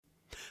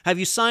Have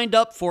you signed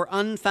up for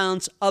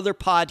Unfound's other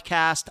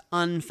podcast,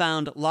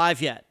 Unfound Live,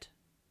 yet?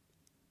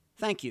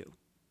 Thank you.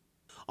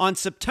 On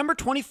September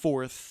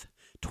 24th,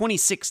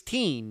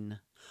 2016,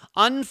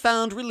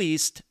 Unfound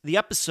released the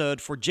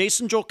episode for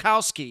Jason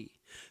Jolkowski,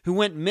 who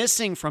went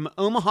missing from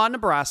Omaha,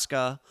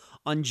 Nebraska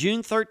on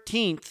June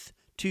 13th,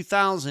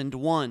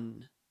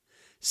 2001.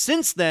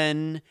 Since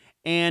then,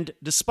 and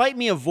despite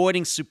me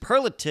avoiding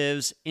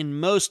superlatives in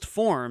most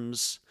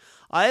forms,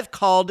 I have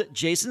called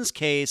Jason's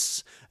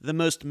case the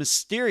most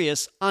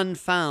mysterious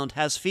Unfound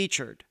has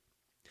featured.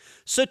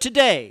 So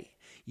today,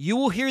 you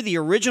will hear the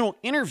original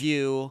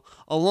interview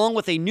along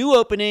with a new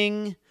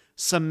opening,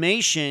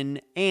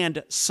 summation,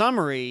 and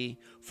summary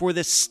for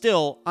this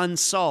still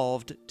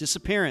unsolved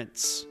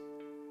disappearance.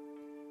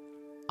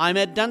 I'm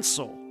Ed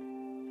Dentzel,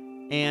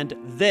 and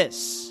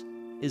this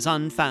is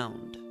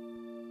Unfound.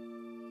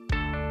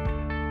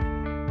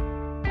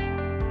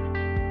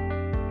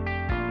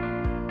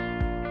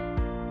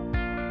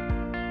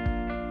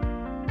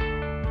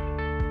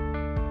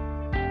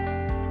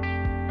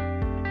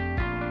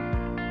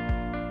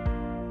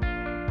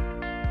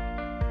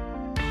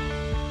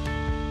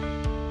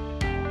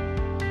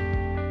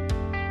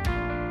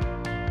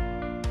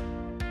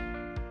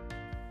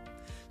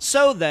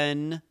 So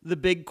then, the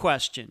big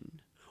question.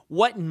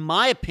 What, in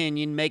my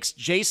opinion, makes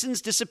Jason's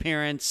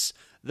disappearance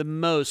the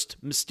most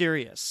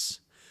mysterious?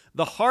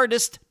 The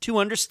hardest to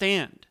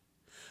understand?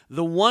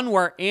 The one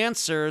where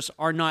answers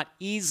are not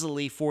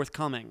easily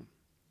forthcoming?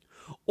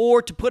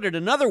 Or to put it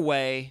another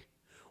way,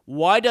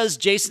 why does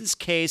Jason's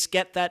case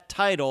get that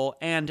title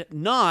and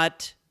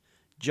not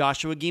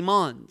Joshua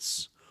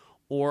Guimond's,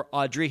 or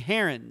Audrey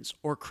Herron's,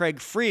 or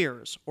Craig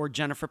Freer's, or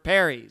Jennifer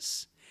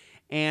Perry's,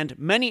 and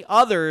many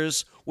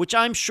others which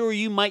I'm sure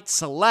you might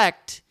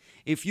select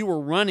if you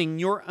were running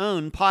your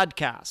own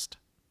podcast?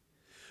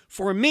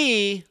 For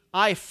me,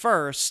 I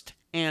first,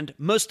 and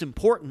most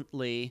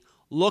importantly,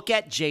 look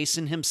at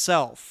Jason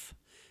himself.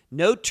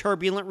 No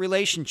turbulent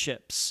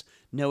relationships,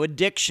 no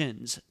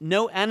addictions,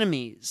 no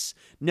enemies,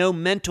 no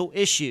mental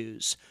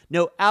issues,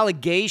 no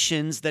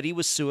allegations that he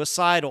was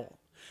suicidal,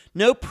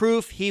 no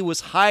proof he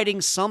was hiding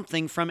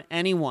something from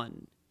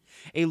anyone.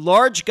 A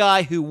large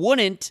guy who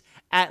wouldn't,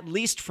 at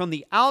least from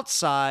the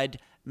outside,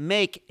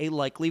 make a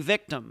likely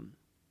victim.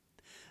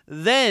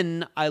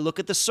 Then I look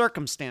at the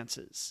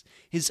circumstances.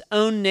 His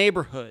own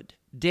neighborhood,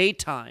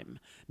 daytime,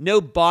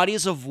 no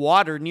bodies of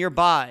water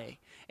nearby,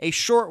 a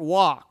short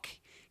walk.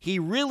 He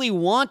really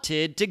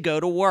wanted to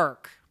go to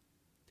work.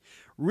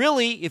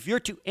 Really, if you're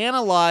to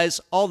analyze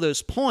all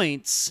those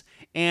points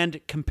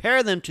and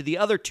compare them to the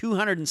other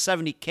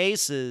 270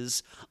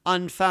 cases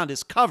Unfound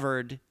has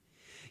covered,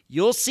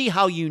 you'll see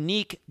how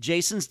unique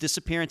Jason's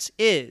disappearance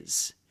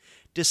is,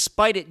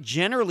 despite it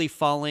generally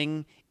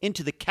falling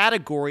into the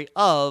category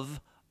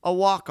of a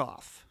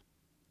walk-off.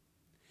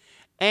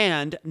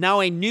 And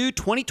now a new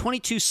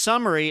 2022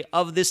 summary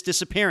of this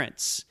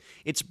disappearance.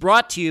 It's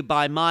brought to you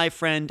by my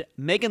friend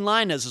Megan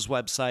Linez's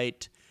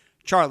website,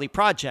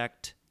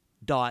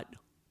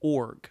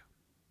 charlieproject.org.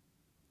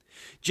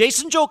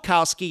 Jason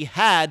Jolkowski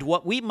had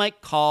what we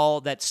might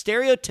call that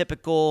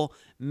stereotypical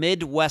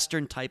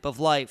Midwestern type of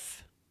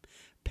life.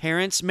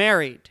 Parents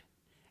married,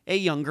 a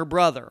younger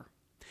brother,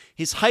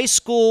 his high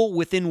school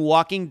within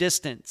walking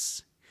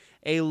distance,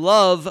 a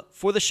love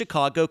for the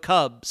Chicago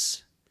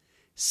Cubs.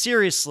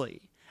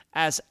 Seriously,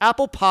 as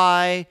apple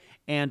pie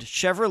and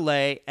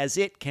Chevrolet as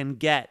it can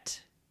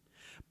get.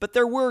 But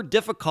there were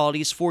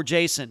difficulties for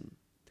Jason.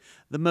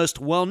 The most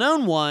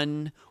well-known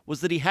one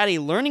was that he had a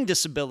learning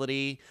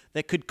disability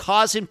that could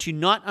cause him to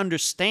not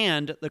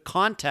understand the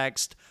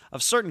context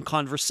of certain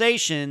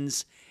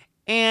conversations,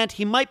 and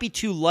he might be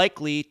too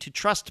likely to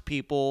trust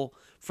people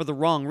for the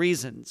wrong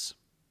reasons.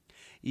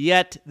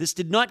 Yet, this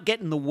did not get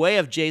in the way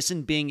of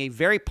Jason being a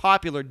very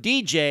popular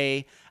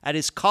DJ at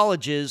his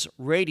college's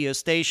radio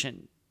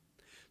station.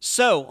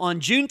 So,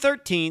 on June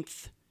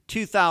 13th,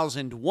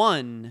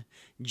 2001,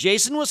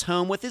 Jason was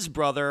home with his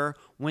brother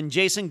when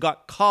Jason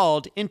got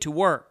called into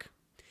work.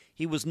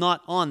 He was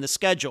not on the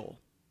schedule.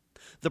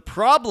 The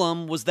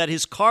problem was that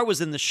his car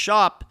was in the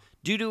shop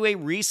due to a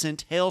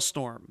recent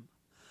hailstorm.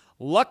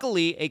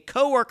 Luckily, a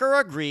coworker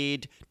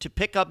agreed to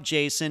pick up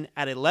Jason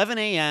at 11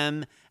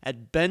 a.m.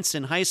 at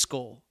Benson High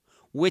School,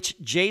 which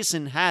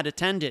Jason had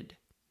attended.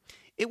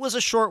 It was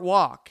a short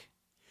walk,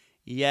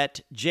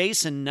 yet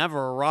Jason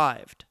never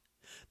arrived.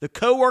 The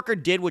coworker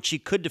did what she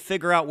could to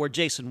figure out where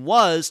Jason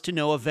was to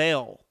no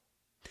avail.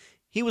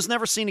 He was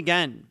never seen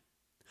again.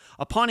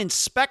 Upon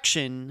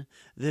inspection,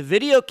 the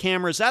video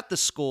cameras at the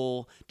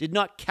school did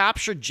not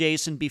capture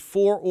Jason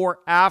before or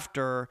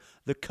after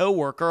the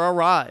coworker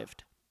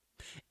arrived.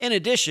 In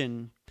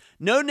addition,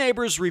 no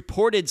neighbors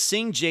reported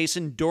seeing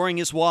Jason during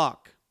his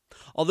walk,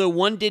 although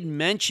one did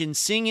mention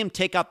seeing him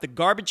take out the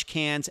garbage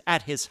cans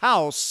at his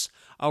house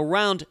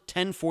around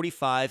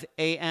 10:45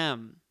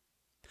 a.m.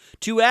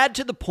 To add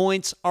to the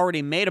points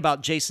already made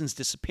about Jason's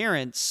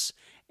disappearance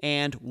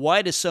and why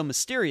it is so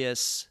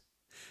mysterious,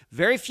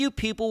 very few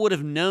people would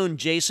have known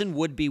Jason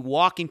would be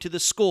walking to the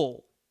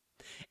school.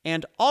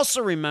 And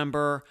also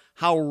remember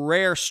how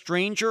rare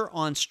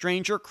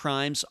stranger-on-stranger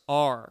crimes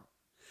are.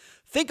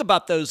 Think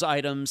about those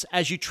items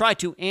as you try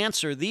to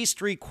answer these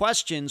 3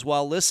 questions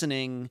while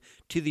listening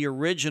to the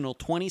original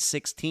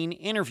 2016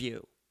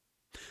 interview.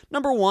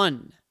 Number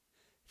 1,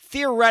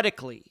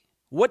 theoretically,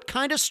 what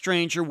kind of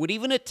stranger would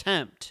even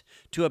attempt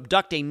to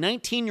abduct a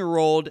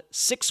 19-year-old,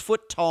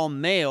 6-foot-tall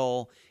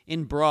male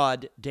in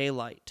broad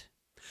daylight?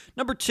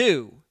 Number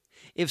 2,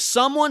 if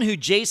someone who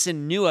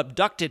Jason knew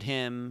abducted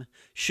him,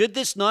 should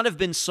this not have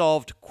been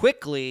solved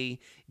quickly,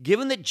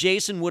 given that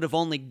Jason would have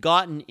only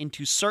gotten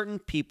into certain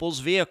people's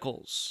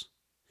vehicles?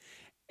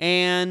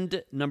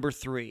 And number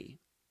 3,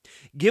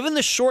 given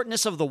the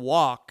shortness of the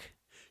walk,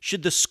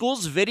 should the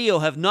school's video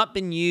have not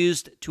been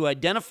used to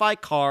identify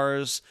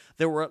cars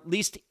that were at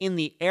least in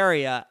the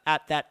area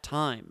at that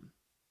time?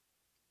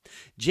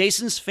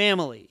 Jason's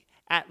family,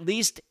 at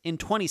least in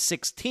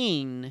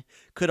 2016,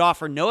 could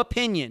offer no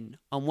opinion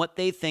on what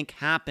they think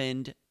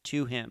happened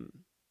to him.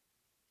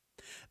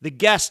 The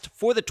guest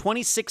for the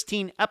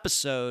 2016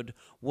 episode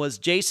was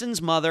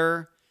Jason's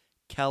mother,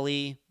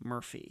 Kelly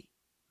Murphy.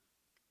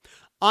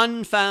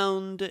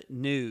 Unfound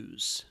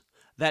news.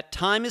 That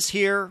time is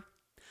here.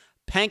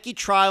 Pankey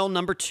Trial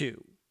number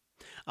 2.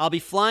 I'll be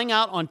flying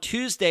out on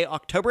Tuesday,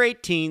 October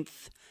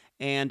 18th,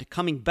 and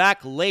coming back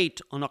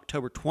late on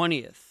October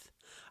 20th.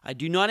 I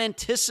do not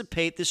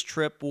anticipate this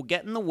trip will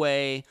get in the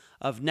way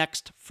of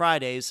next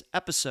Friday's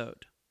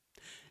episode.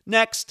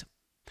 Next,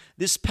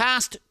 this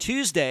past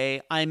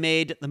Tuesday, I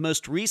made the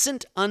most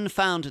recent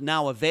Unfound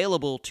now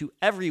available to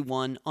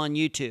everyone on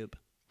YouTube.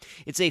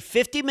 It's a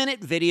 50-minute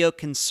video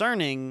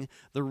concerning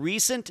the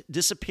recent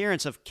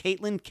disappearance of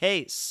Caitlin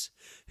Case,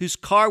 whose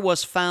car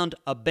was found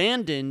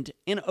abandoned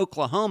in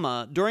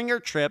Oklahoma during her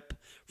trip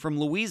from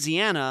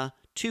Louisiana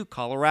to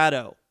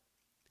Colorado.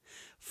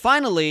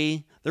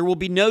 Finally, there will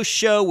be no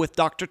show with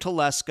Dr.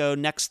 Telesco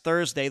next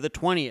Thursday, the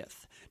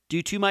 20th,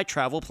 due to my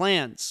travel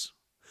plans.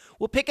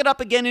 We'll pick it up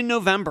again in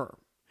November.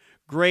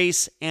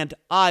 Grace and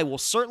I will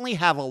certainly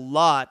have a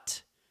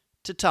lot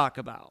to talk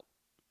about.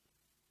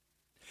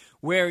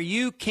 Where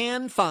you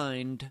can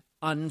find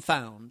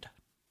Unfound.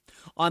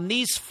 On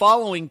these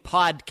following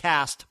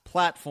podcast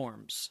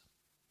platforms: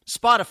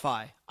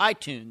 Spotify,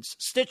 iTunes,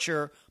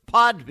 Stitcher,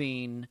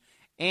 Podbean,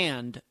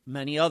 and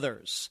many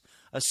others,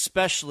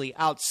 especially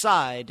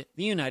outside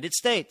the United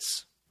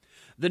States.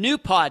 The new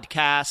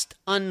podcast,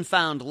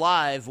 Unfound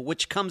Live,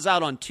 which comes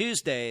out on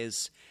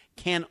Tuesdays,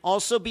 can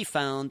also be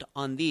found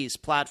on these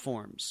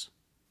platforms.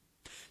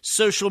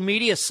 Social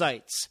media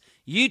sites: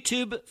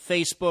 YouTube,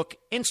 Facebook,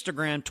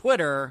 Instagram,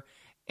 Twitter,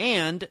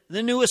 and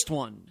the newest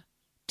one,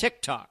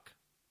 TikTok.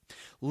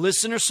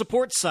 Listener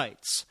support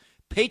sites: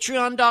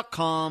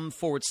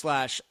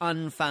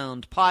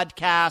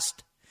 patreon.com/unfoundpodcast,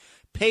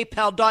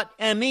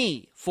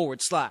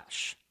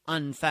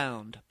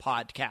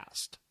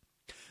 paypal.me/unfoundpodcast.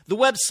 The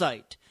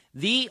website,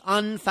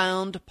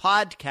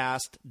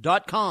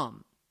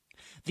 theunfoundpodcast.com.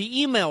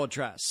 The email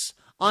address,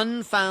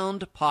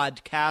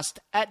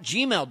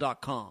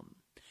 unfoundpodcast@gmail.com.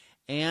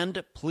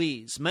 And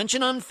please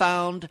mention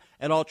Unfound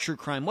at all true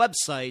crime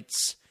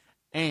websites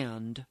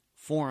and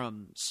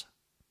forums.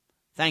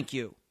 Thank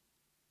you.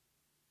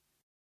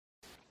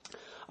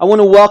 I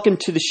want to welcome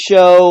to the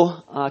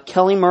show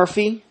Kelly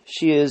Murphy.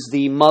 She is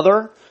the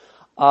mother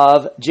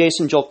of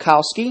Jason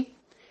Jolkowski.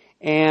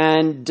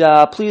 And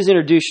please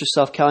introduce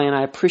yourself, Kelly, and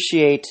I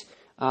appreciate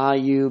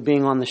you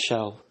being on the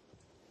show.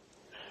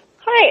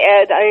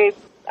 Hi, Ed.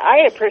 I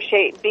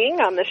appreciate being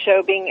on the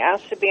show, being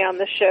asked to be on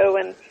the show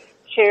and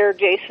share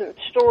Jason's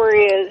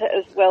story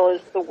as well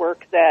as the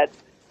work that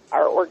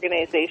our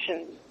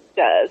organization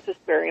does. It's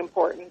very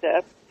important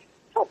to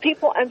help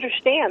people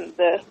understand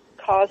the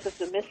cause of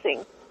the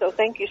missing. So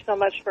thank you so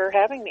much for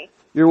having me.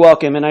 You're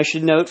welcome. And I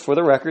should note for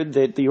the record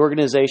that the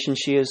organization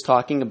she is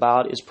talking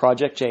about is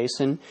Project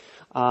Jason,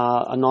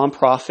 a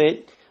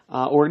nonprofit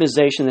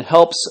organization that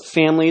helps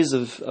families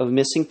of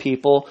missing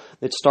people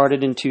that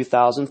started in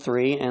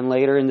 2003. And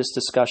later in this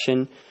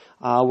discussion,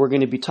 we're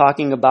going to be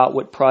talking about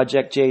what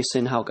Project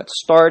Jason, how it got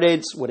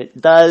started, what it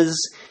does,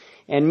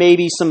 and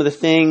maybe some of the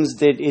things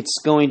that it's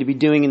going to be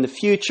doing in the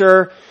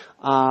future.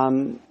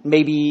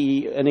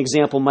 Maybe an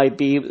example might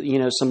be,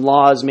 some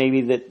laws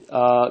maybe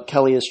that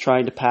Kelly is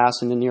trying to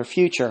pass in the near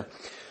future.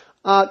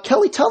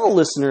 Kelly, tell the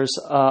listeners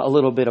a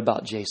little bit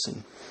about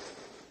Jason.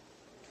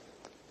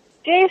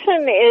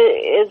 Jason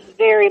is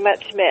very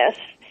much missed.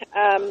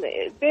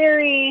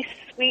 Very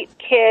sweet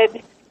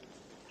kid.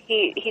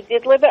 He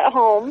did live at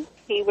home.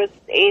 He was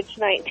age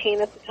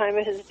 19 at the time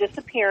of his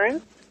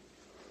disappearance.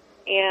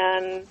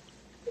 And,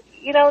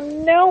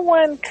 no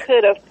one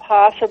could have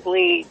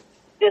possibly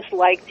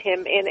disliked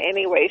him in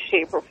any way,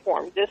 shape, or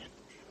form. Just,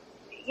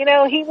 he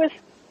was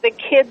the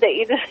kid that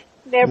you just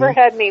never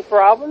had any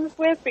problems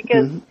with,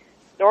 because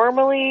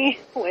normally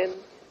when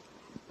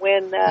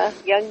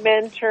young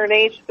men turn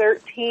age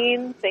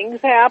 13, things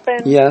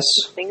happen. Yes.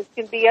 Things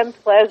can be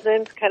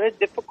unpleasant, kind of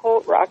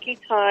difficult, rocky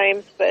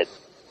times, but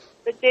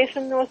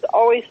Jason was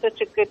always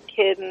such a good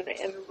kid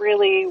and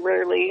really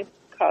rarely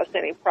caused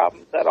any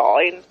problems at all.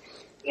 And,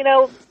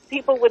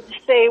 people would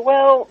say,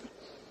 well,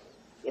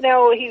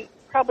 he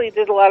probably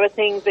did a lot of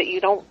things that you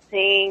don't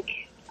think,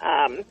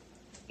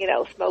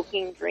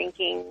 smoking,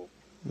 drinking,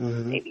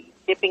 maybe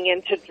dipping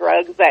into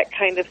drugs, that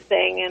kind of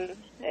thing. And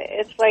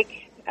it's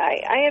like,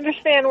 I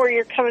understand where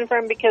you're coming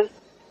from, because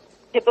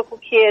typical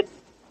kid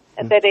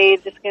at that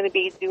age is going to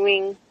be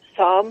doing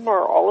some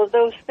or all of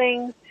those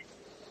things,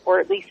 or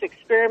at least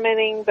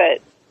experimenting,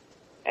 but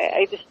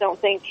I just don't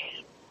think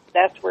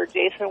that's where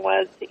Jason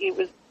was. He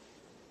was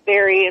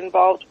very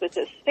involved with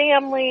his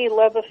family,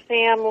 love of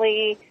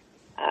family.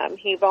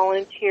 He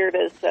volunteered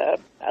as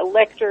a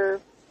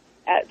lector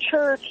at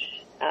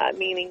church,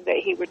 meaning that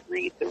he would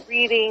read the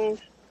readings.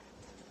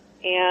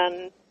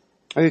 And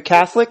are you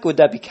Catholic? Would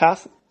that be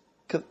Catholic?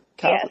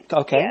 Yes.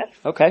 Okay. Yes.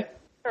 Okay.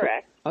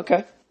 Correct.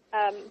 Okay.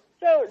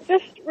 So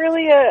just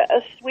really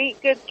a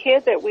sweet, good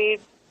kid that we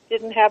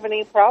didn't have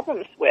any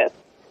problems with.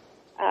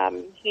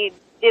 He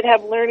did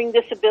have learning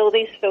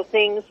disabilities, so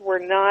things were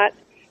not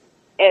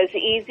as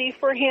easy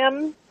for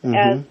him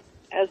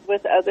as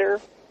with other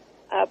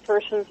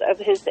persons of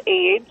his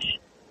age.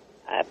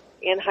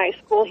 In high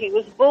school, he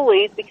was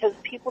bullied because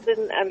people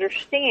didn't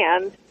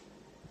understand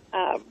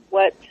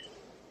what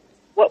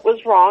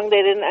was wrong.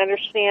 They didn't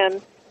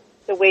understand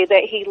the way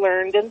that he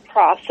learned and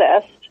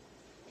processed.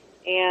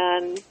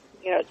 And,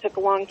 it took a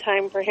long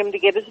time for him to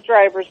get his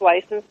driver's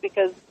license,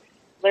 because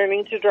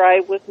learning to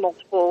drive with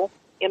multiple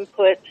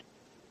input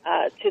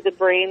to the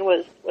brain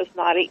was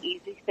not an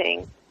easy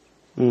thing.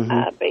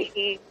 But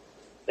he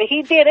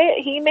did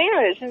it. He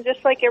managed, and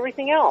just like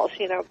everything else,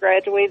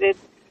 graduated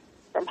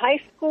from high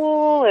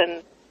school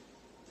and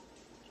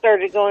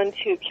started going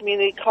to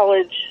community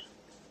college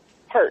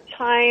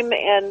part-time.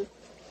 And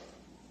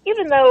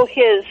even though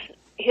his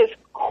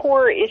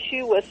core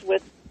issue was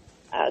with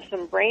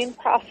some brain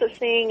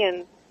processing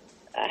and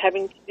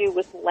having to do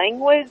with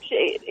language,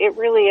 it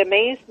really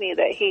amazed me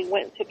that he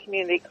went to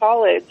community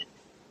college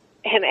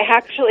and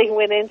actually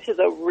went into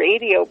the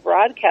radio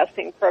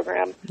broadcasting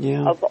program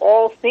of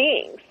all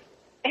things.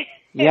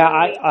 Yeah,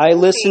 I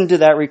listened to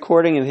that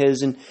recording of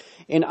his, and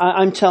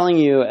I'm telling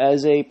you,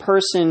 as a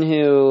person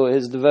who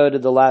has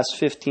devoted the last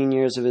 15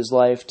 years of his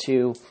life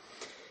to,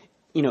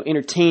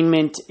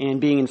 entertainment and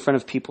being in front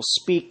of people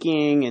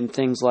speaking and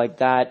things like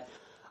that,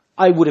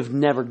 I would have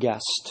never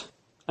guessed.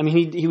 I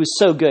mean, he was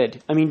so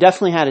good. I mean,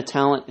 definitely had a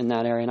talent in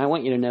that area, and I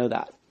want you to know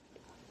that.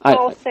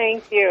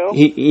 Thank you.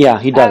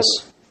 He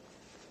does.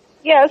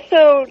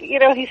 So,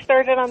 he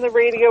started on the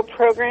radio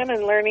program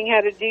and learning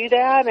how to do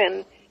that,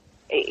 and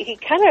he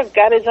kind of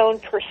got his own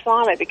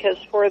persona, because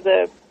for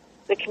the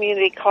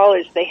community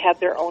college, they had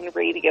their own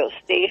radio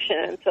station,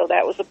 and so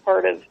that was a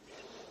part of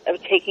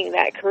taking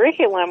that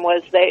curriculum,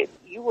 was that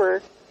you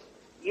were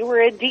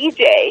a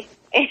DJ.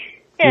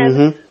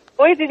 And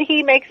boy, did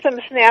he make some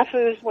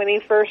snafus when he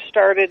first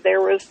started.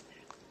 There was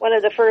one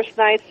of the first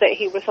nights that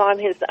he was on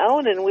his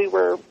own, and we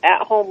were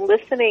at home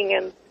listening,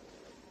 and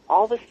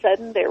all of a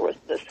sudden there was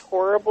this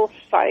horrible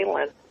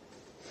silence.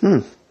 On,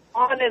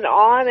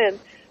 and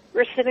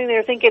we're sitting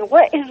there thinking,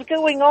 what is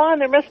going on?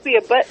 There must be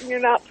a button you're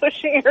not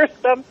pushing or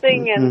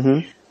something.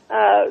 And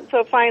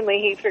so finally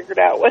he figured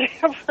out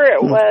whatever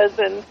it was.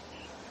 And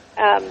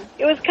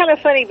it was kind of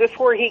funny.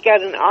 Before he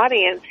got an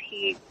audience,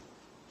 he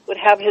would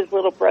have his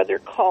little brother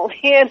call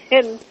in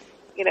and,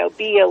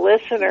 be a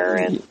listener.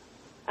 And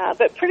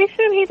but pretty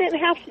soon he didn't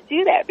have to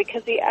do that,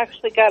 because he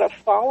actually got a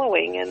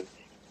following. And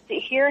to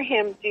hear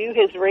him do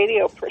his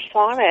radio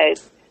persona,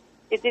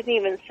 it didn't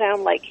even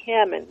sound like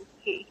him. And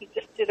he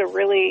just did a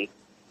really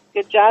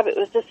good job. It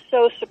was just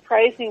so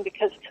surprising,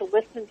 because to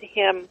listen to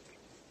him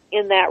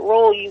in that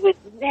role, you would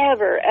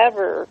never,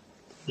 ever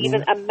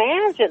even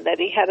imagine that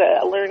he had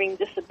a learning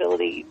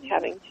disability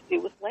having to do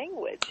with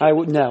language. I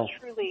would know.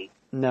 Truly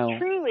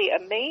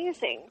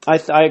amazing.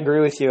 I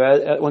agree with you.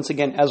 Once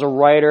again, as a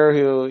writer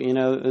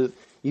who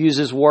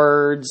uses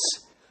words,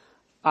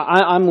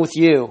 I'm with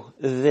you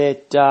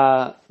that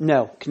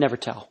no, can never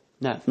tell.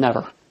 No,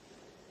 never.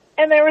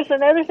 And there was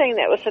another thing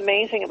that was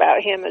amazing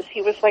about him, is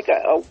he was like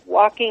a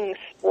walking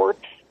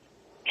sports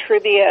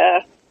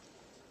trivia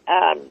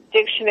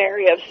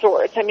dictionary of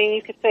sorts. I mean,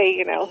 you could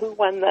say, who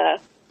won the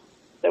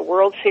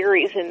World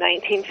Series in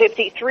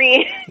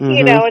 1953,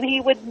 and he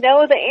would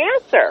know the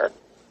answer.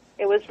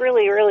 It was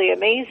really, really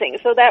amazing.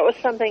 So that was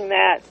something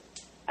that,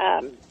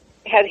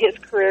 had his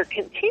career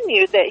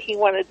continued, that he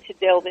wanted to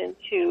delve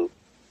into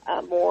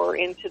more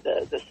into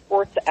the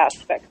sports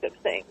aspect of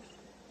things.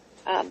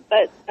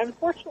 But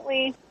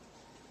unfortunately,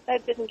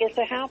 that didn't get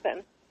to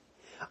happen.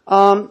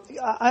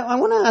 I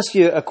want to ask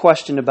you a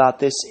question about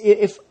this.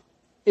 If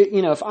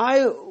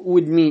I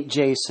would meet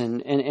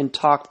Jason and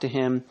talk to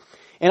him,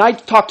 and I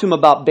talk to him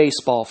about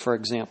baseball, for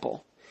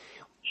example,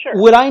 sure,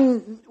 would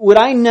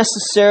I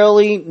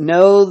necessarily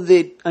know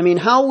that? I mean,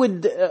 how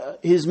would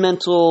his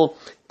mental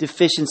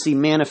deficiency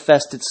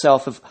manifest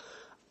itself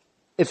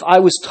if I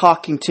was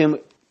talking to him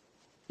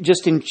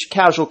just in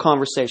casual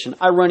conversation?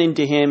 I run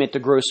into him at the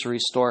grocery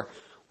store.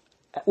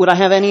 Would I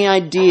have any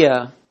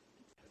idea?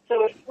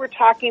 So if we're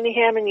talking to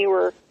him and you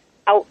were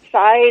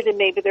outside and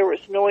maybe there was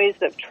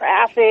noise of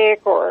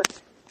traffic or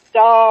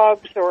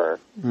dogs or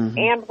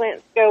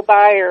ambulance go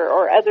by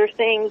or other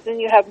things, then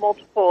you have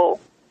multiple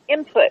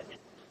input.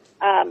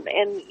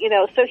 And,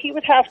 so he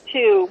would have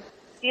to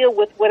deal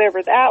with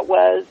whatever that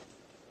was.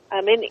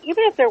 And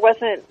even if there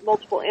wasn't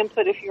multiple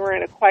input, if you were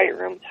in a quiet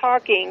room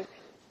talking,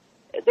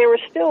 there was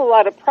still a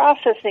lot of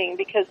processing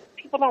because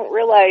people don't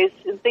realize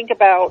and think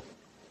about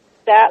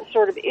that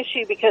sort of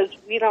issue because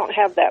we don't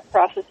have that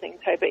processing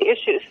type of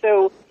issue.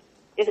 So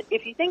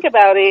if you think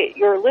about it,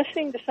 you're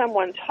listening to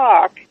someone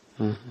talk,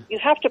 you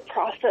have to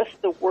process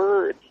the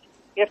words.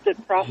 You have to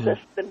process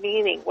the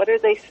meaning. What are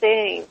they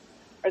saying?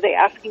 Are they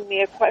asking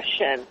me a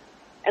question?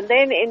 And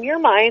then in your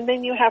mind,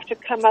 then you have to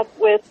come up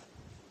with,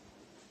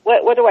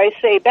 what do I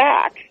say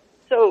back?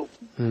 So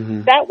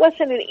that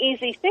wasn't an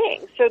easy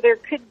thing. So there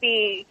could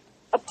be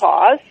a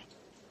pause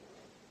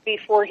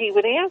before he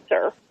would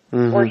answer,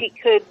 or he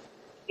could,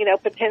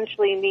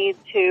 potentially need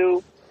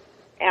to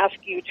ask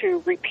you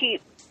to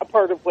repeat a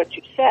part of what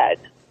you said.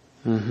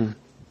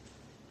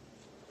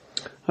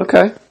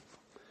 Okay.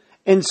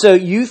 And so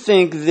you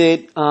think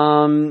that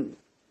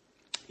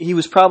he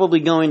was probably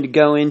going to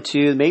go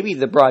into maybe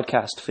the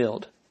broadcast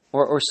field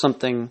or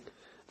something.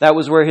 That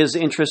was where his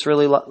interest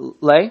really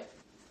lay?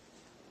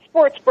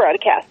 Sports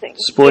broadcasting.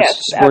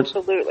 Sports.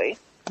 Absolutely.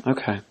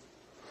 Okay.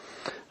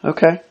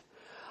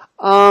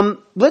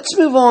 Let's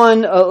move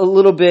on a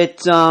little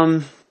bit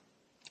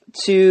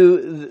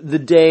to the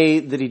day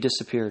that he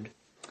disappeared.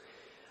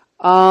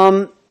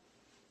 The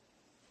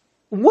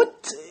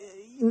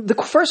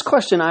first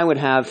question I would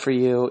have for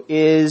you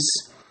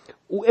is,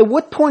 at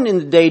what point in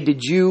the day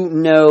did you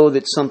know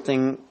that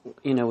something,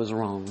 was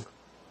wrong?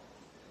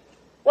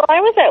 Well, I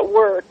was at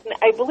work.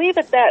 I believe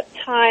at that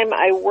time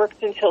I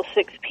worked until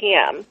 6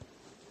 p.m.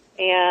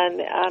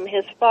 And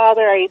his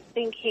father, I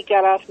think he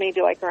got off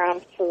maybe like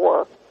around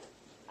 4.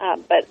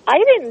 But I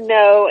didn't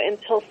know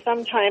until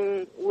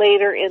sometime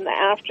later in the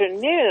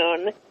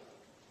afternoon,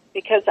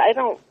 because I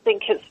don't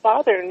think his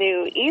father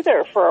knew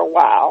either for a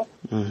while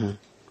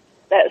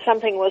that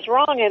something was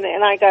wrong.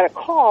 And I got a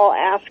call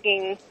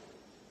asking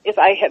if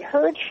I had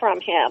heard from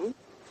him.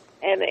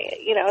 And,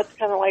 it's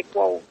kind of like,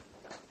 well,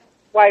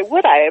 why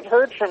would I have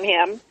heard from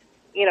him?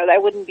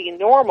 That wouldn't be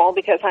normal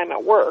because I'm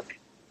at work.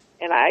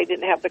 And I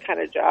didn't have the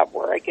kind of job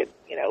where I could,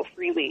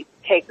 freely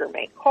take or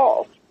make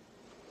calls.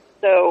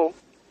 So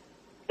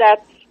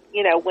that's,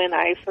 when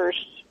I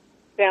first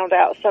found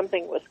out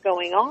something was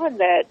going on,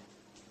 that,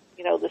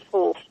 this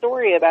whole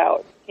story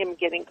about him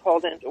getting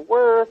called into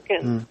work.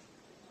 And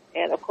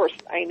of course,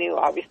 I knew,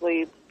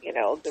 obviously,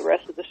 the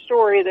rest of the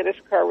story, that his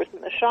car was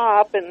in the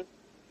shop. And,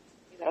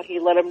 he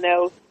let him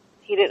know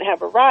he didn't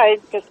have a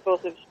ride because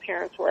both of his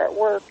parents were at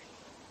work.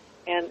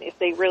 And if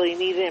they really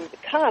needed him to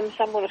come,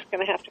 someone was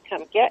going to have to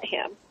come get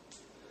him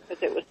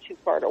because it was too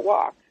far to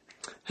walk.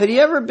 Had he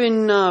ever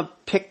been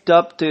picked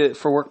up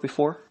for work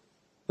before?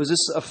 Was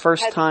this a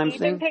first-time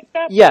thing? Been picked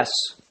up? Yes.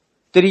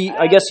 Did he?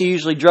 I guess he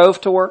usually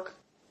drove to work?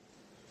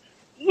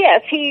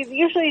 Yes, he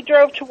usually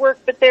drove to work,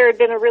 but there had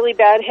been a really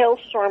bad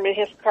hailstorm, and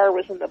his car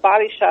was in the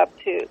body shop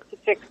to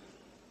fix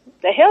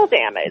the hail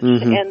damage.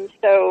 And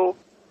so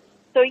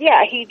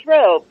yeah, he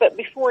drove. But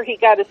before he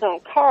got his own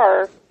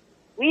car,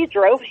 we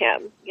drove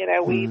him.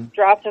 We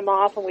dropped him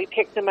off, and we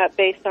picked him up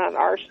based on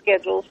our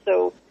schedule.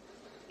 So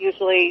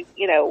usually,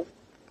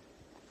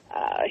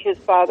 his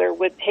father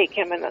would take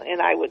him,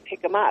 and I would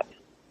pick him up.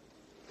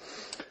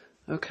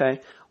 Okay.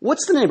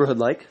 What's the neighborhood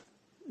like?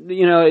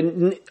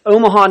 In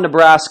Omaha,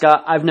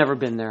 Nebraska, I've never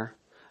been there.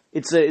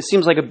 It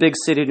seems like a big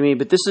city to me,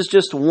 but this is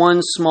just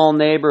one small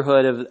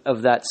neighborhood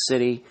of that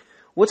city.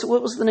 What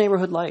was the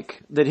neighborhood like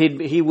that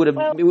he would have,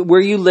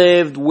 where you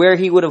lived, where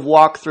he would have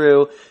walked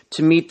through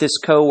to meet this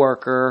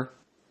coworker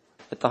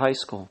at the high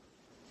school?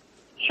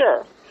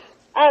 Sure.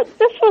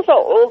 This was an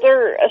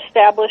older,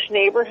 established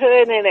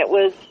neighborhood, and it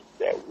was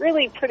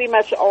really pretty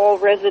much all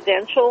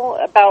residential.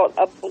 About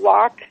a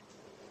block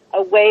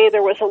away,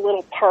 there was a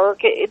little park.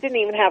 It didn't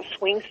even have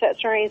swing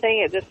sets or anything.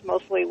 It just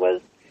mostly was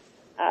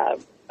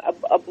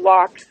a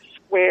block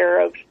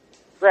square of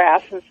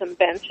grass and some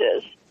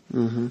benches.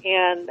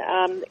 And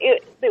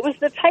it was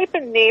the type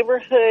of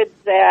neighborhood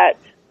that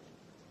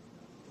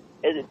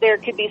there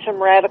could be some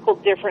radical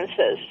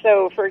differences.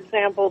 So, for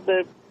example,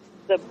 the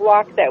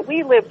block that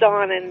we lived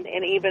on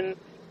and even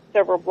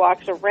several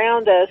blocks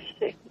around us,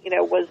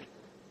 was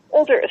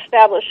older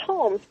established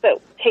homes,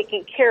 but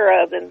taken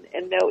care of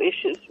and no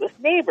issues with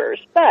neighbors.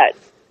 But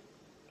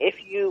if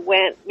you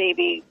went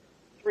maybe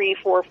 3,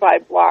 4,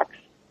 5 blocks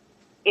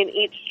in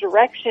each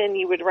direction,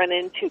 you would run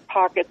into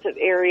pockets of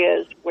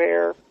areas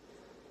where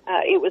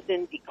it was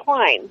in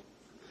decline.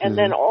 And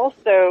then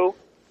also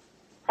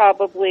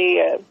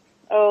probably,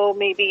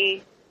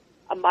 maybe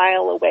a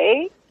mile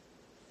away,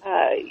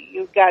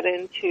 you got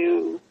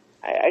into,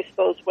 I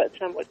suppose, what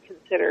some would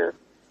consider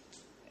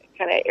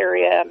kind of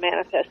area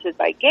manifested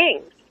by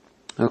gangs.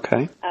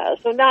 Okay.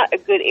 So not a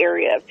good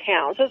area of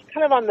town. So it's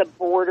kind of on the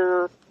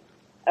border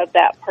of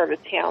that part of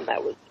town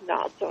that was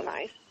not so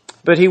nice.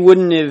 But he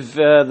wouldn't have,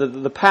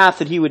 the path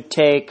that he would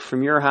take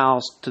from your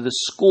house to the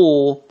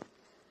school,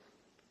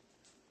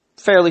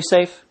 fairly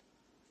safe?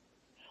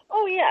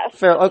 Oh, yes.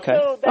 Fair. Okay.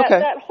 So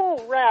that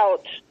whole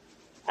route,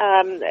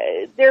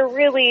 they're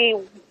really,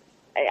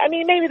 I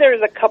mean, maybe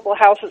there's a couple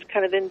houses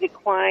kind of in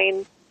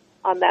decline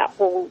on that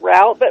whole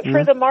route, but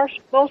for the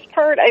most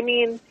part, I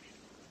mean,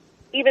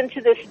 even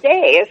to this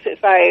day,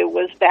 if I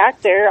was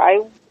back there,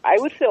 I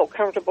would feel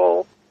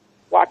comfortable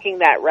walking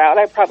that route.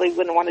 I probably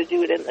wouldn't want to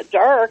do it in the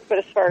dark, but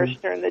as far as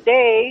during the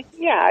day,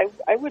 yeah,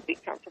 I would be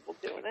comfortable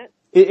doing it.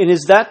 And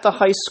is that the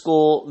high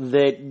school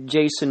that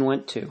Jason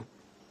went to?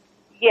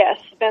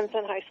 Yes,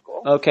 Benson High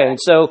School. Okay, and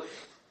so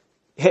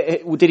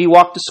did he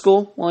walk to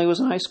school while he was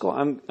in high school?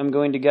 I'm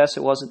going to guess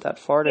it wasn't that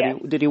far.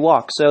 Did he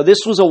walk? So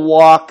this was a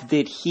walk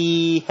that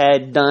he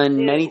had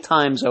done many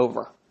times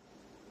over.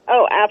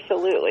 Oh,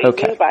 absolutely.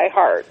 Okay. Knew by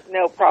heart.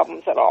 No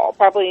problems at all.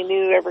 Probably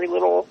knew every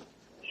little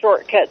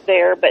shortcut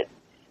there, but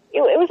it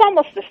was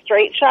almost a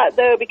straight shot,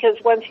 though, because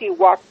once you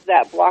walked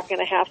that block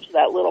and a half to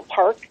that little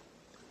park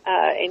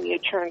and you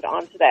turned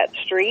onto that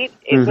street,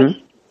 it was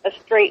a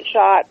straight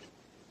shot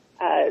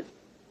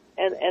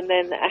and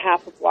then a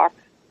half a block,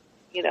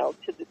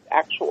 to the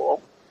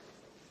actual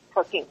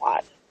parking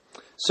lot.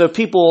 So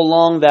people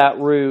along that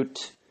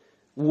route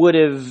would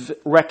have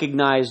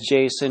recognized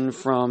Jason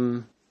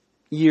from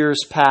years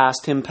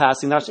past, him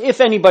passing that.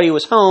 If anybody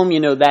was home,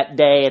 that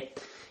day,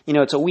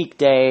 it's a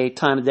weekday,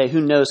 time of day,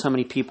 who knows how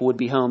many people would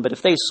be home. But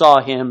if they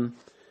saw him,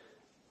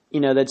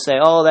 they'd say,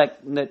 oh,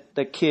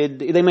 that kid,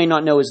 they may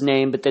not know his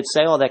name, but they'd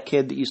say, oh, that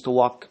kid that used to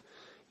walk,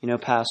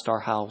 past our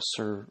house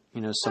or,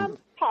 some.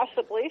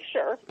 Possibly,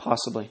 sure.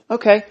 Possibly.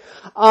 Okay.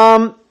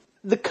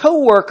 The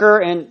coworker,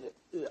 and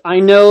I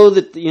know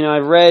that,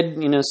 I've read,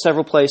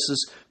 several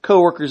places,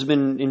 coworker's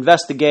been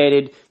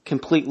investigated,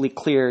 completely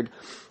cleared.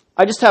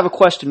 I just have a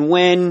question.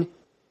 When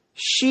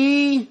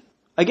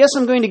I guess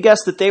I'm going to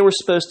guess that they were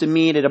supposed to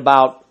meet at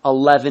about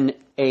 11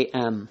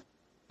 a.m.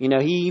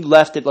 He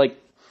left at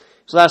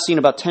his last seen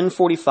about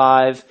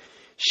 10:45.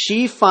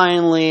 She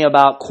finally,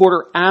 about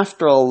quarter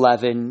after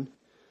 11,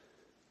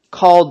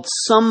 called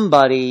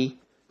somebody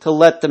to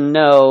let them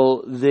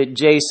know that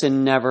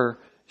Jason never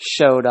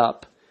showed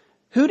up.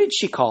 Who did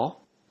she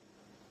call?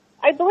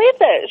 I believe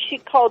that she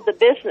called the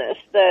business,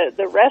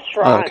 the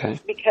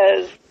restaurant,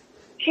 because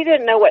she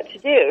didn't know what to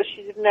do.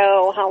 She didn't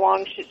know how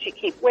long should she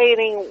keep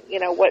waiting,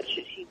 what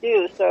should she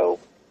do. So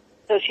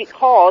she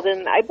called,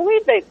 and I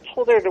believe they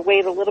told her to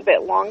wait a little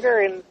bit longer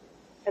and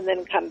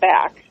then come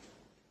back.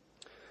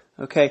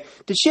 Okay.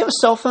 Did she have a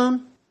cell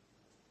phone?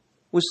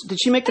 Did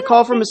she make the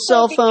call from a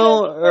cell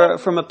phone or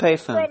from a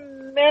payphone?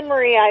 From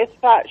memory, I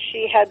thought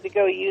she had to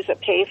go use a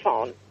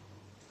payphone.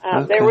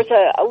 There was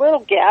a little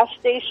gas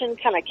station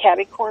kind of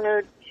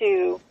catty-cornered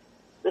to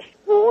the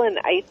school, and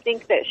I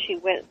think that she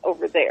went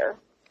over there.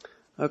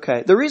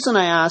 Okay. The reason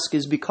I ask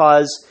is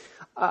because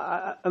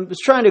I was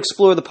trying to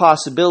explore the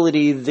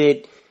possibility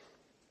that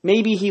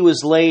maybe he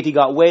was late, he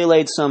got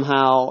waylaid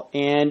somehow,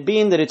 and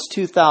being that it's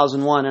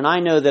 2001, and I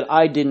know that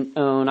I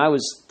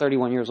was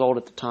 31 years old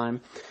at the time,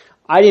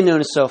 I didn't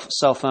own a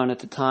cell phone at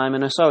the time,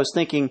 and so I was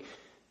thinking,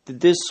 did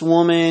this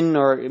woman,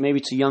 or maybe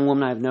it's a young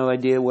woman, I have no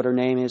idea what her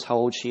name is, how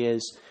old she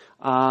is,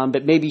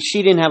 but maybe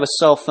she didn't have a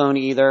cell phone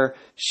either.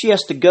 She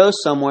has to go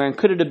somewhere, and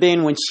could it have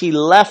been when she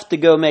left to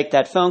go make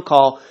that phone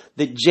call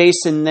that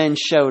Jason then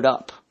showed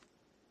up?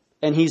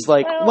 And he's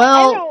like,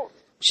 well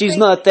she's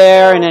not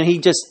there, so. And then he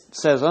just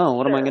says, oh,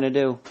 what am I going to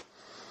do?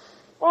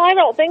 Well, I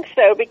don't think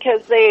so,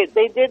 because they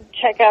did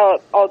check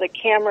out all the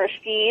camera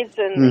feeds,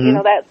 and,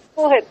 that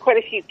school had quite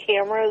a few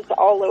cameras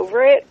all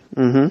over it.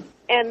 Mm-hmm.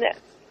 And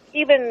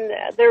even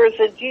there was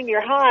a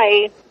junior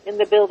high in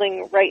the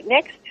building right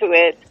next to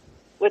it,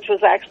 which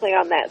was actually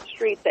on that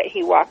street that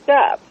he walked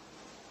up.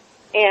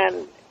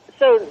 And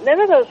so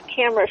none of those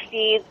camera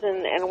feeds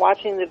and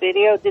watching the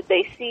video, did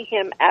they see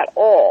him at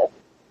all?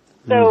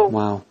 So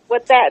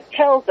what that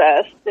tells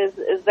us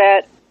is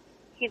that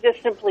he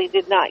just simply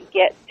did not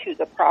get to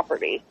the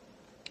property.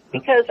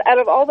 Because out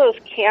of all those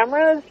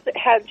cameras,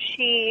 had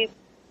he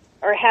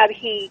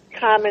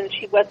come and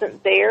she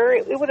wasn't there,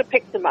 it would have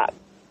picked him up.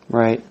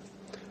 Right.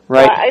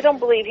 I don't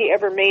believe he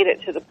ever made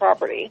it to the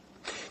property.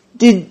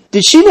 Did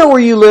she know where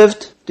you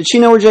lived? Did she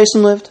know where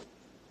Jason lived?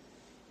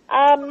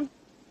 I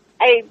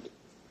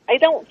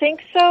don't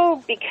think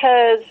so,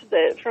 because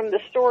from the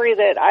story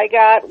that I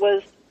got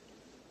was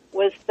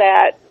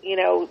that,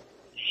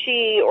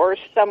 she or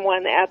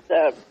someone at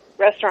the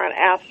restaurant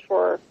asked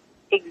for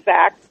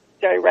exact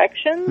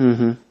directions.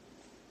 Mm-hmm.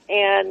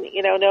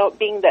 And,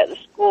 being that the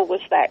school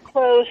was that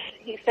close,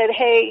 he said,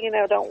 hey,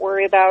 don't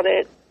worry about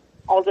it.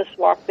 I'll just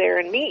walk there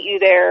and meet you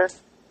there,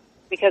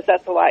 because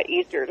that's a lot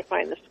easier to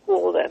find the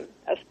school than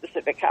a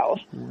specific house.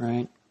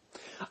 Right.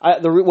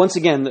 Once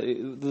again,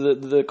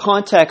 the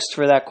context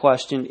for that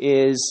question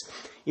is,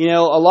 a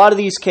lot of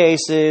these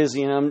cases,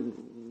 I'm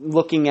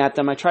looking at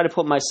them, I try to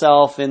put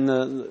myself in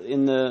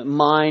the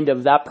mind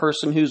of that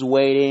person who's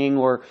waiting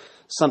or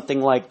something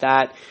like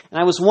that. And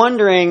I was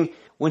wondering,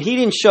 when he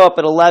didn't show up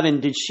at 11,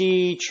 did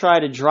she try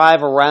to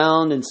drive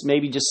around and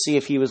maybe just see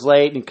if he was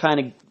late and kind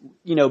of,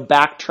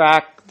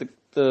 backtrack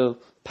the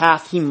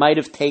path he might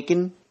have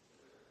taken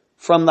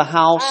from the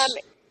house?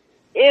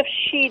 if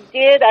she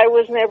did, I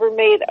was never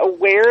made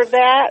aware of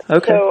that.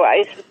 Okay. So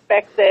I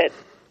suspect that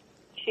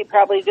she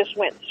probably just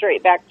went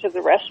straight back to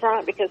the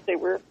restaurant because they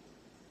were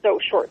so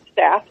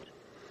short-staffed.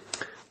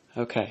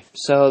 Okay,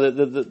 so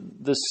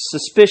the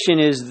suspicion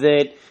is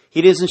that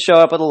he doesn't show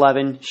up at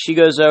 11. She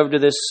goes over to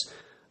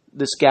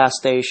this gas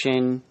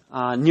station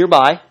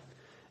nearby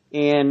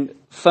and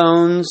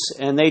phones,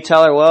 and they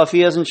tell her, well, if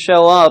he doesn't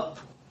show up,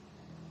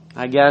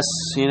 I guess,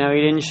 he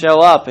didn't show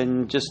up,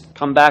 and just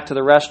come back to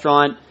the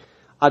restaurant.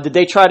 Did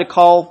they try to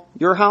call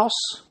your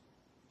house,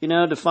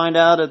 to find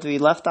out if he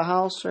left the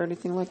house or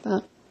anything like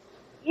that?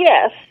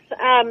 Yes.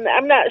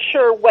 I'm not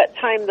sure what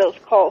time those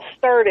calls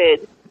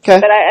started, Okay.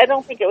 but I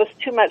don't think it was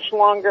too much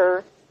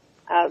longer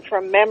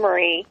from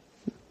memory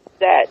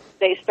that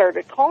they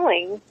started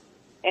calling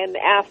and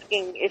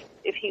asking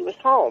if he was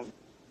home.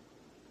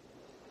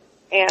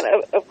 And,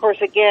 of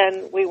course,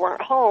 again, we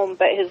weren't home,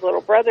 but his little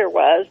brother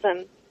was,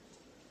 and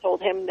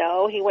told him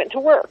no, he went to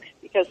work,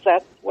 because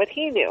that's what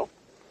he knew.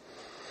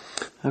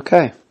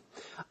 Okay.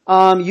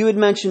 You had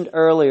mentioned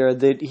earlier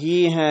that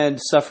he had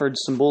suffered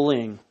some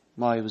bullying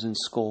while he was in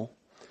school.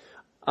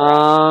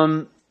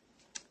 I'm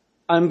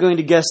going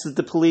to guess that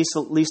the police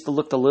at least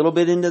looked a little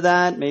bit into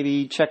that,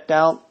 maybe checked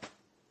out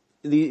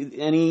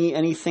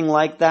anything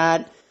like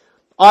that.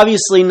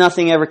 Obviously,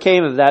 nothing ever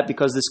came of that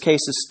because this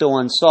case is still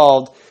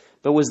unsolved,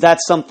 but was that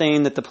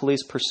something that the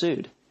police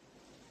pursued?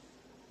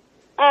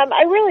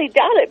 I really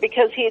doubt it,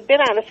 because he had been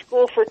out of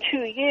school for 2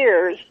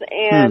 years,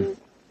 and,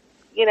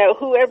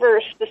 whoever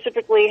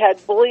specifically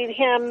had bullied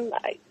him,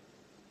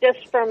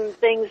 just from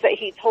things that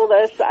he told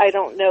us, I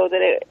don't know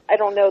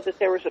that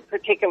there was a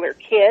particular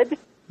kid.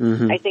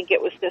 Mm-hmm. I think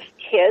it was just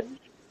kids.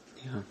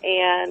 Yeah.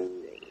 And,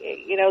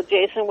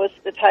 Jason was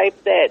the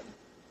type that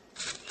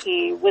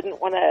he wouldn't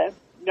want to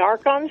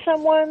narc on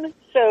someone,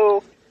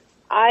 so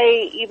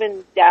I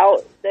even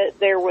doubt that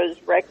there was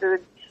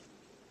records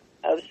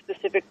of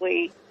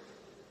specifically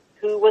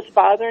who was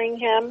bothering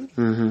him.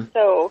 Mm-hmm.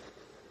 So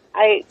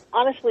I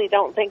honestly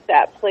don't think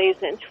that plays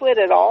into it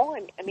at all.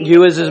 I mean,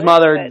 You as his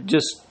mother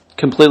just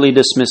completely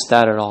dismissed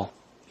that at all.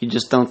 You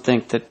just don't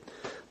think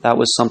that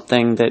was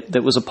something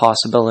that was a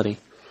possibility.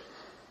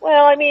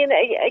 Well, I mean,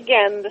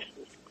 again,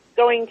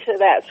 going to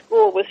that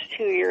school was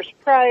 2 years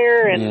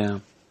prior,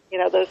 and,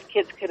 those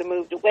kids could have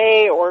moved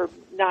away or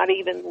not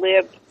even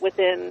lived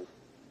within,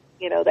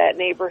 that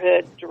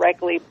neighborhood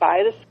directly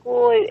by the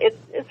school.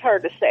 It's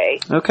hard to say.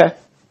 Okay.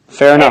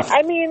 Fair enough.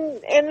 I mean,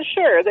 and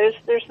sure,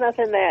 there's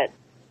nothing that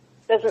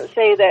doesn't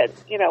say that,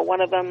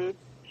 one of them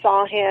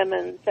saw him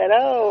and said,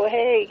 oh,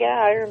 hey,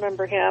 yeah, I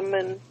remember him.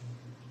 And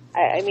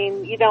I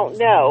mean, you don't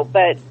know,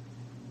 but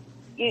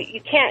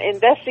you can't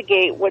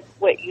investigate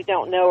what you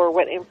don't know or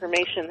what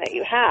information that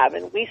you have.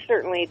 And we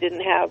certainly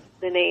didn't have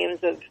the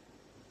names of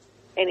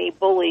any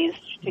bullies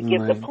to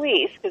give the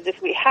police, because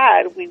if we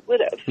had, we would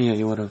have. Yeah,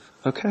 you would have.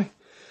 Okay.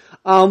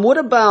 What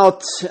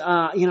about,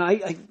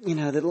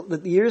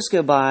 the years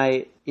go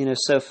by,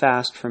 so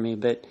fast for me,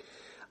 but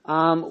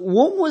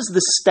what was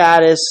the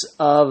status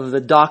of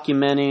the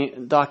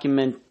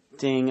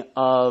documenting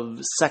of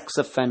sex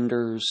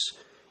offenders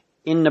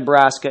in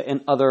Nebraska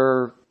and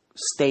other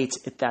states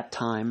at that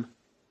time?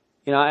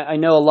 I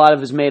know a lot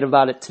of is made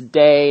about it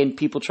today, and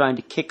people trying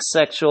to kick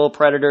sexual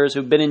predators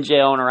who've been in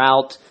jail and are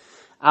out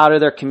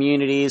of their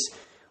communities.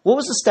 What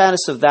was the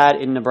status of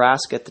that in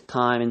Nebraska at the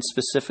time, and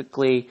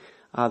specifically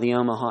the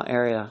Omaha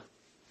area?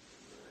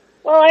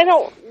 Well, I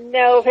don't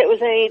know if it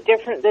was any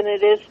different than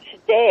it is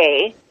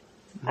today,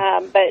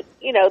 but,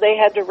 they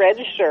had to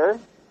register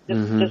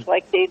just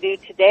like they do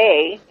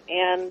today,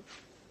 and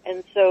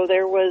so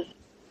there was,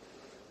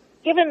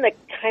 given the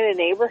kind of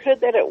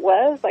neighborhood that it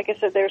was, like I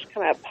said, there's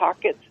kind of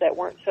pockets that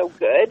weren't so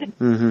good.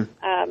 Mm-hmm.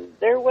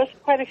 There was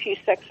quite a few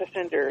sex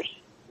offenders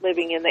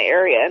living in the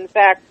area. In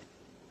fact,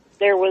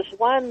 there was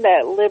one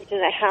that lived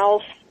in a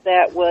house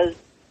that was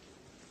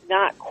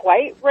not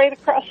quite right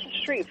across the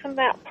street from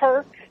that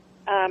park,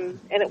 and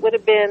it would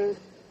have been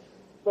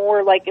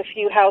more like a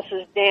few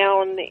houses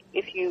down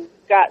if you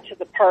got to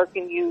the park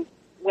and you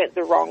went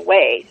the wrong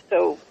way,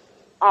 so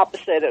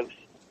opposite of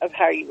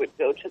how you would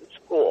go to the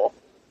school,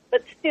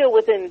 but still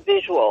within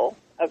visual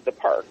of the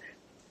park.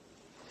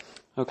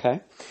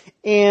 Okay.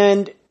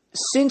 And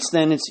since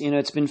then,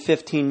 it's been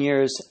 15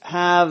 years.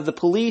 Have the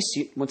police,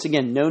 once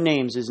again, no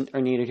names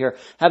are needed here,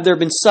 have there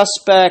been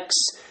suspects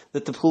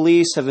that the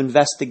police have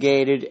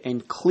investigated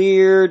and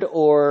cleared,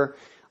 or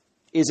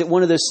is it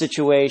one of those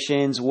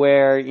situations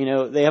where,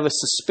 they have a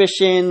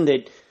suspicion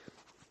that,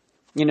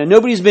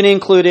 nobody's been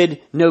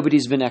included,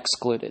 nobody's been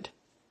excluded?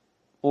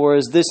 Or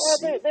is this...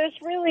 Well,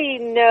 there's really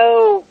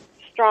no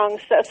strong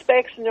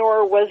suspects,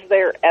 nor was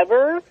there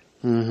ever.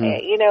 Mm-hmm.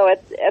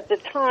 At the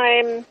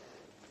time,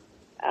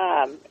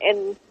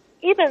 and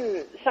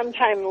even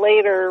sometime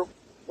later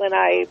when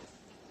I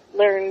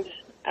learned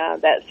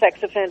that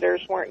sex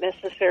offenders weren't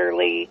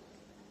necessarily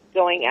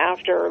going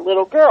after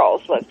little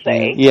girls, let's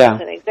say, as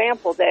an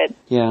example, that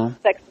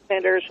sex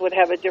offenders would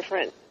have a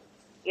different,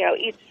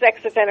 each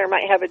sex offender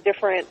might have a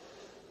different,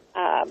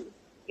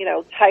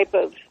 type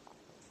of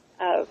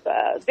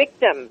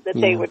victim that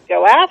they Yeah. would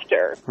go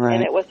after. Right.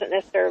 And it wasn't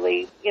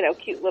necessarily,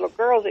 cute little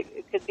girls.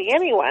 It could be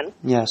anyone.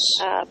 Yes.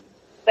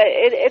 But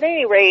at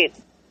any rate,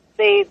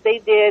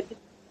 they did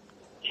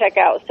check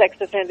out sex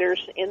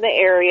offenders in the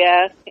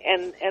area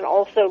and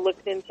also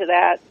looked into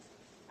that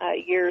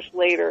years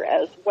later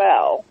as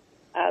well.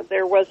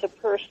 There was a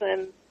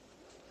person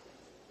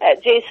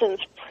at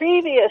Jason's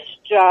previous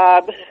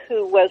job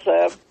who was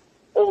a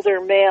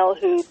older male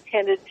who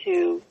tended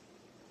to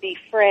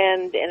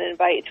befriend and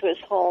invite to his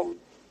home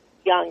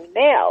young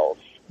males,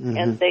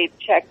 and they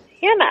checked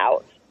him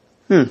out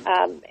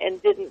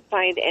and didn't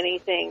find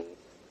anything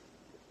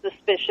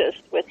suspicious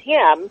with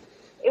him.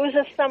 It was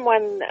just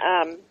someone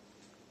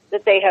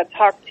that they had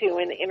talked to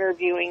in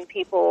interviewing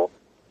people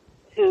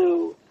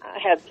who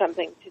had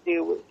something to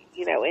do,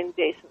 in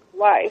Jason's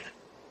life.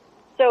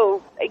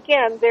 So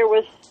again, there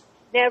was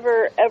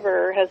never,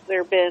 ever has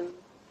there been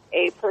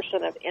a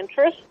person of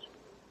interest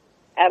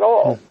at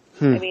all.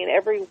 I mean,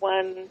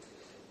 everyone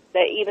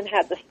that even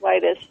had the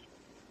slightest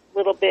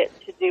little bit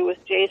to do with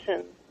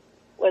Jason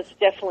was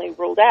definitely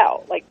ruled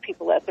out, like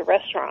people at the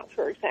restaurant,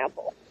 for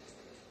example.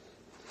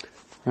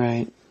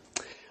 Right.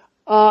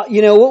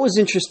 What was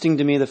interesting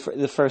to me the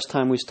first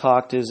time we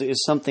talked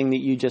is something that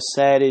you just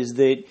said, is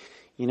that,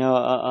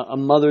 a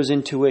mother's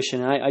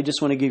intuition. And I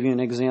just want to give you an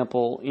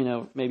example,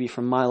 maybe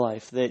from my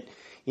life, that,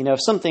 if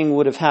something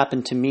would have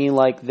happened to me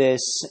like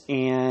this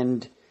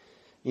and,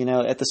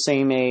 at the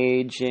same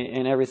age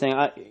and everything,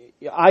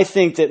 I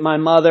think that my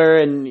mother,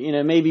 and,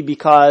 maybe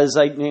because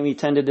I maybe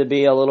tended to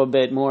be a little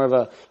bit more of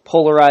a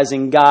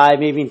polarizing guy,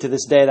 maybe to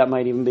this day that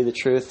might even be the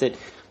truth, that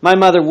my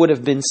mother would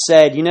have been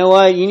said, you know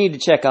what, you need to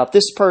check out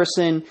this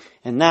person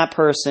and that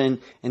person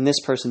and this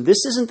person.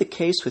 This isn't the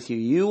case with you.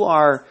 You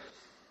are,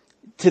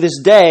 to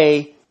this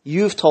day,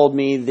 you've told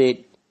me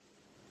that,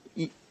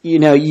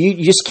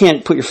 you just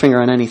can't put your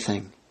finger on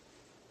anything.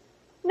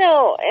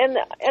 No,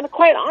 and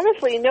quite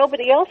honestly,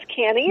 nobody else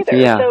can either.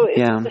 Yeah, so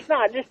yeah. It's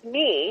not just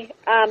me.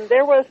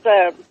 There was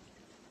a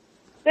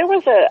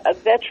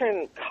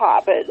veteran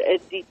cop, a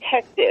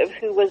detective,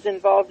 who was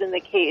involved in the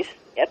case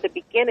at the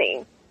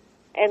beginning,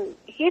 and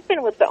he'd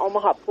been with the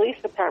Omaha Police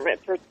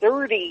Department for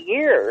 30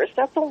 years.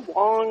 That's a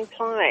long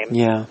time.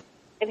 Yeah.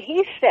 And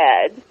he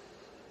said,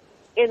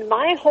 in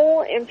my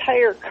whole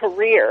entire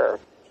career,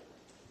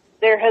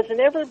 there has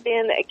never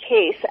been a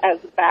case as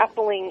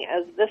baffling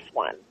as this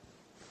one.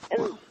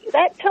 And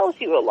that tells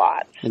you a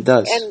lot. It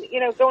does.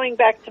 And, going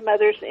back to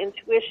Mother's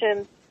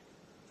intuition,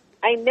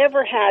 I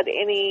never had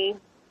any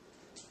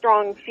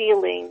strong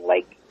feeling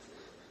like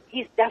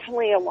he's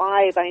definitely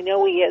alive, I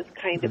know he is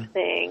kind of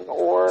thing,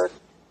 or,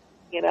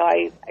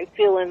 I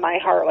feel in my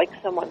heart like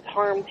someone's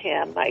harmed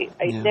him. I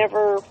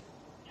never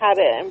had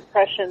an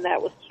impression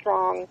that was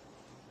strong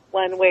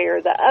one way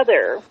or the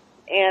other.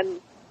 And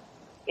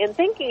in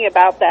thinking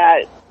about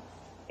that,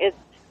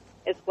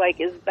 it's like,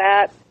 is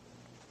that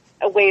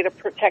a way to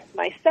protect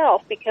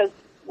myself? Because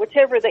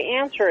whichever the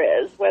answer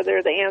is,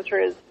 whether the answer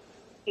is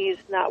he's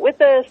not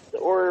with us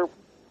or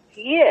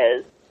he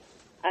is,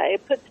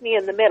 it puts me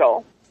in the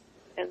middle.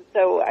 And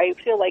so I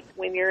feel like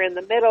when you're in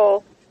the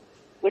middle,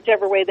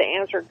 whichever way the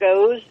answer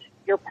goes,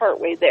 you're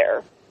partway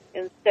there.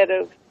 Instead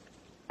of,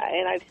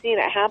 and I've seen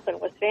it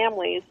happen with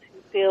families who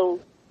feel,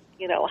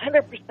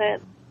 100%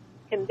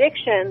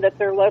 conviction that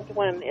their loved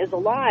one is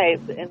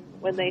alive, and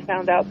when they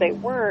found out they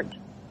weren't,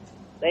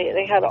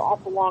 they had an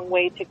awful long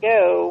way to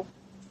go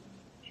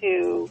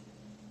to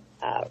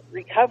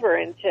recover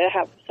and to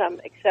have some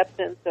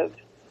acceptance of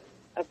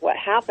what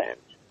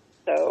happened.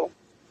 So,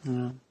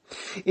 yeah.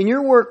 In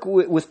your work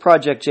with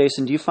Project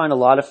Jason, do you find a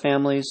lot of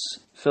families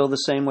feel the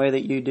same way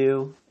that you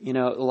do? A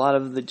lot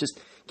of them just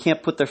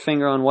can't put their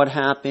finger on what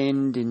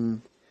happened,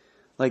 and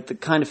like the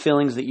kind of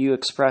feelings that you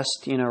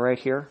expressed, right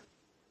here?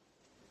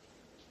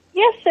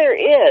 yes,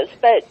 there is.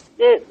 But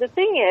the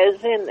thing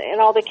is, in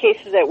all the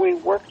cases that we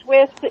worked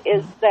with,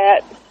 is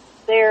that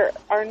there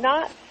are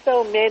not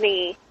so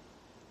many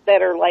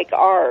that are like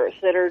ours,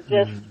 that are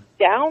just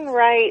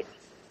downright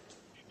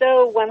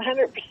so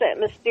 100%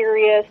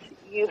 mysterious,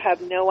 you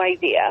have no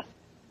idea.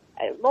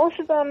 Most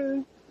of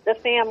them, the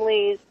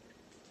families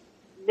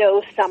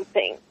know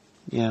something.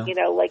 Yeah.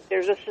 Like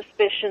there's a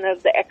suspicion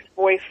of the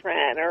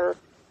ex-boyfriend, or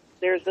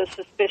there's a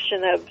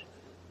suspicion of,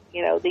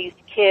 these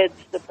kids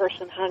the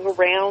person hung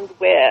around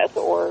with,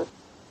 or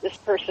this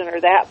person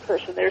or that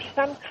person. There's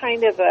some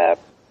kind of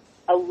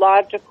a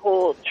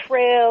logical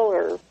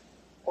trail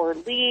or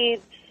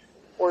leads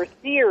or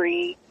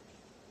theory,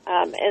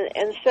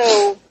 and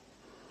so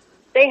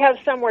they have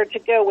somewhere to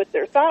go with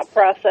their thought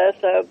process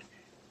of,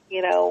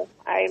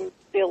 I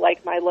feel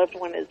like my loved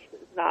one is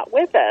not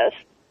with us,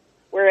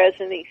 whereas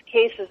in these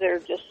cases they're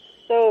just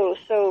so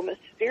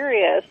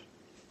mysterious.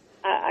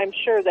 I'm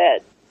sure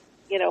that,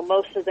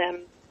 most of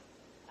them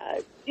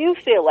do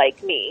feel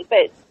like me,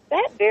 but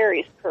that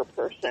varies per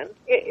person.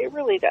 It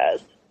really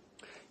does.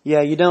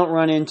 Yeah, you don't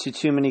run into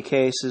too many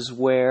cases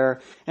where,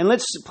 and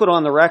let's put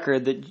on the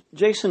record that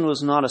Jason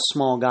was not a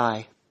small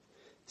guy.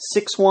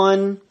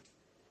 6'1",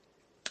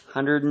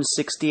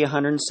 160,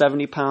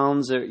 170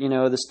 pounds, or,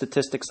 the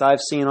statistics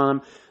I've seen on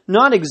him.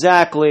 Not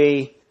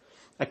exactly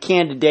a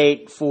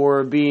candidate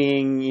for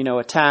being,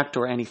 attacked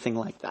or anything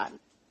like that.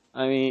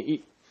 I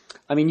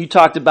mean, you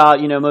talked about,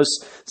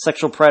 most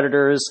sexual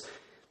predators,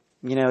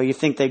 you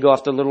think they go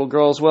after little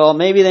girls. Well,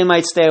 maybe they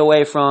might stay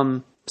away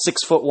from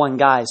 6'1"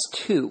 guys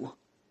too.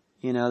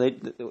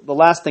 The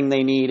last thing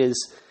they need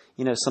is,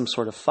 some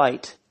sort of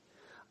fight.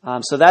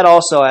 So that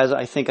also has,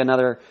 I think,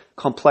 another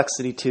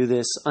complexity to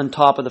this, on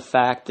top of the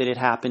fact that it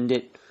happened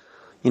at,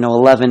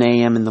 11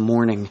 a.m. in the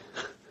morning.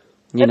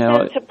 But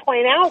then to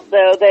point out,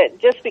 though, that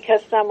just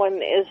because someone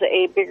is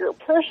a bigger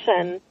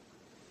person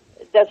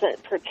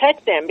doesn't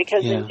protect them,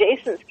 because in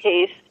Jason's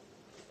case,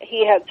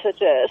 he had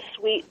such a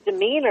sweet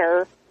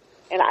demeanor,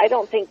 and I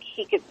don't think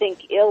he could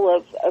think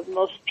ill of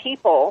most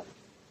people,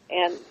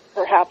 and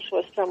perhaps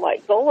was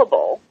somewhat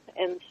gullible.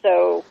 And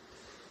so,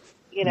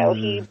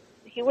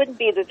 he wouldn't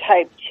be the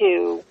type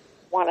to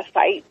want to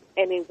fight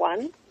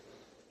anyone.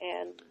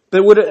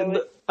 But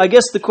I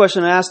guess the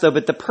question I asked, though,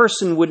 but the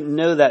person wouldn't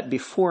know that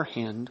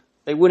beforehand.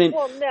 They wouldn't.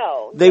 Well,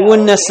 no. They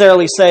wouldn't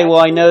necessarily say, "Well,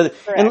 I know."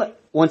 And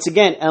once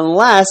again,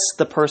 unless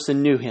the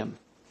person knew him,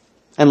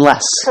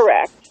 unless.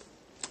 Correct.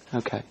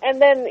 Okay. And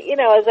then,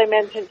 as I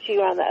mentioned to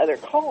you on the other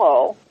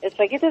call, it's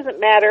like, it doesn't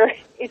matter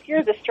if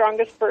you're the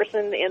strongest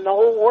person in the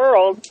whole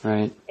world.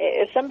 Right.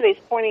 If somebody's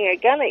pointing a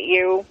gun at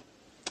you,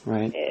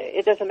 right,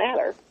 it doesn't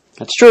matter.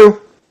 That's true.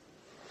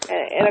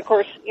 And of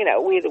course,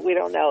 we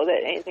don't know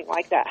that anything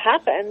like that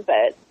happened,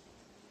 but.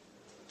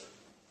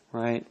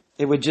 Right.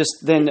 It would just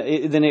then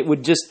it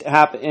would just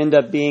end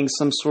up being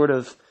some sort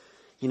of,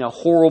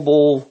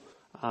 horrible,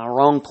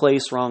 wrong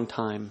place, wrong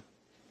time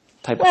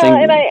type of thing.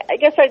 Well, and I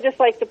guess I'd just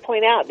like to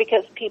point out,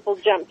 because people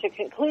jump to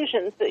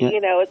conclusions that,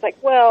 it's like,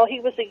 well,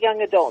 he was a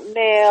young adult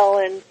male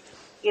and,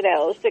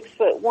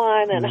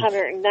 6'1" and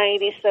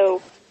 190,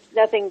 so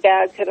nothing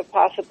bad could have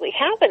possibly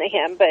happened to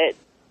him. But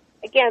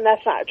again,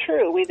 that's not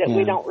true. We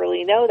don't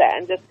really know that.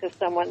 And just because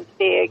someone's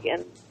big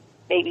and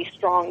maybe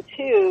strong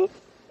too,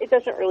 it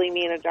doesn't really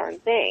mean a darn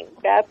thing.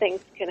 Bad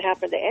things can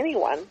happen to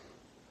anyone,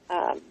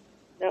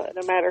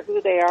 no matter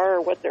who they are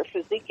or what their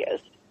physique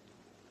is.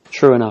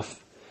 True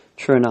enough.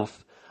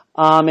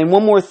 And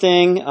one more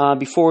thing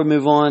before we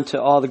move on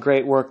to all the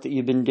great work that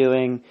you've been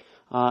doing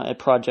at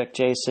Project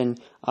Jason.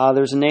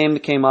 There's a name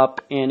that came up,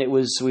 and it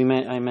was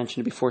I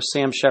mentioned it before,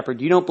 Sam Shepard.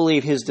 You don't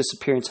believe his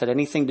disappearance had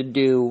anything to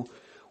do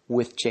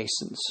with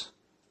Jason's.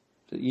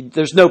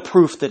 There's no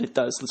proof that it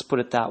does. Let's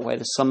put it that way.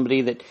 There's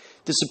somebody that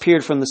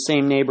disappeared from the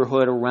same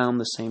neighborhood around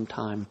the same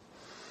time.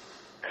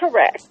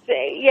 Correct.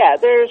 Yeah,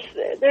 there's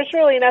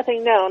really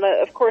nothing known.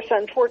 Of course,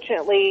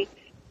 unfortunately,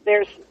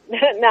 there's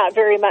not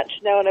very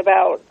much known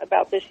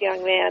about this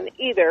young man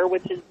either,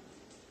 which is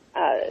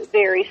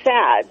very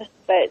sad.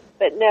 But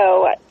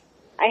no,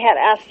 I had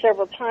asked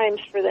several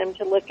times for them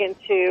to look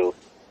into,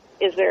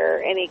 is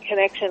there any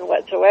connection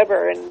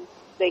whatsoever, and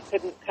they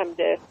couldn't come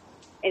to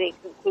any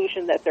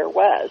conclusion that there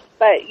was.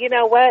 But you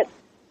know what?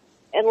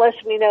 Unless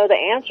we know the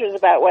answers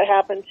about what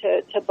happened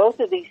to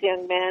both of these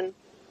young men,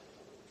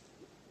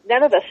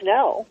 none of us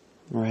know,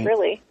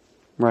 really.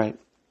 Right.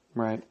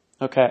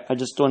 Okay, I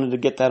just wanted to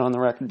get that on the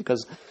record,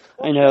 because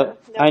I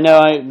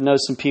know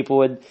some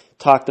people had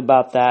talked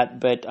about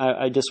that, but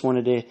I just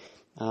wanted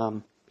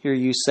to hear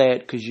you say it,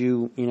 because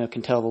you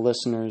can tell the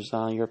listeners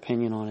your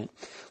opinion on it.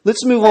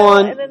 Let's move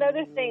on. And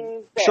another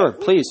thing that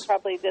please.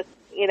 Probably just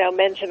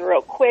mention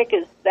real quick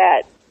is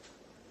that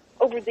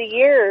over the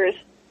years,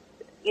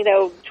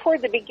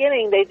 toward the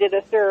beginning, they did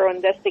a thorough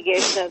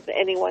investigation of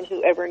anyone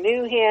who ever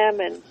knew him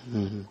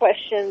and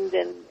questioned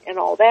and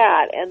all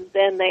that. And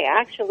then they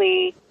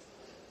actually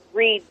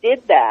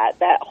redid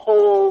that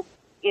whole,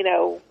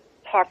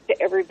 talk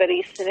to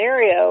everybody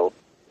scenario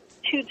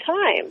 2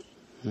 times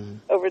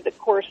over the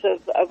course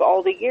of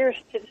all the years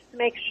to just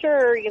make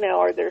sure,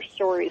 are their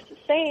stories the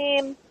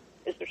same?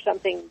 Is there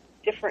something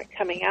different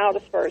coming out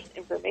as far as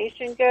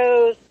information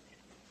goes?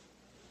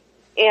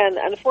 And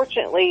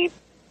unfortunately,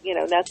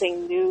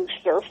 nothing new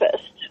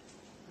surfaced.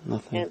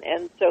 Nothing.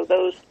 And so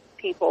those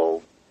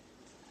people,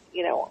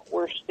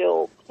 were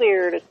still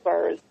cleared as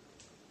far as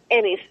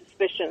any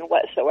suspicion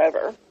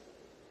whatsoever.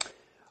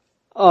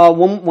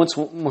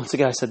 Once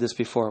again, I said this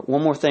before.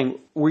 One more thing.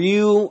 Were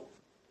you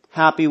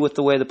happy with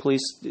the way the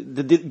police...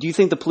 Do you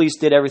think the police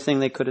did everything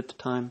they could at the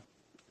time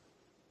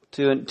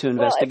to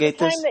investigate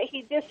this? At the time that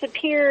he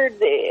disappeared,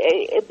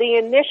 the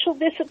initial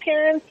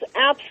disappearance,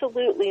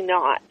 absolutely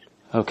not.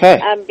 Okay.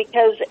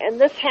 Because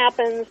this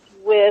happens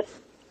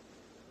with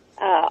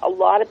a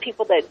lot of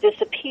people that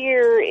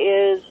disappear,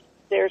 is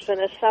there's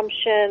an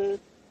assumption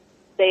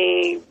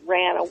they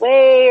ran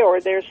away, or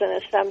there's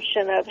an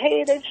assumption of,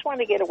 hey, they just want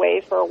to get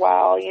away for a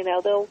while,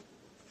 they'll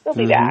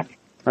be back.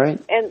 Right.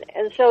 And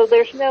so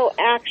there's no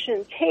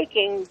action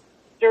taking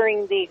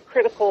during the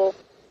critical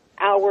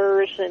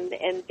hours and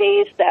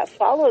days that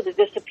follow the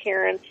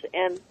disappearance.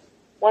 And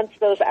once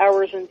those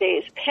hours and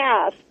days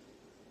pass,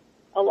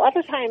 a lot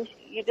of times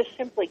you just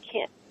simply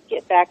can't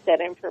get back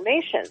that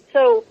information.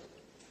 So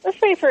let's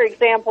say, for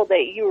example,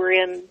 that you were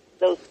in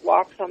those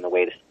blocks on the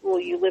way to school,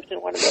 you lived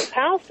in one of those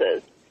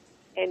houses,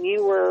 and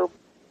you were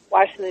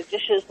washing the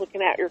dishes,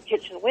 looking out your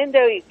kitchen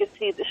window, you could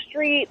see the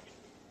street,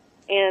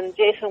 and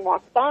Jason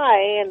walked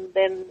by, and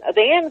then a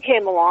van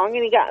came along,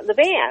 and he got in the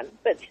van.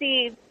 But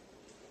see,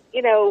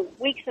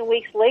 weeks and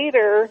weeks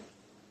later,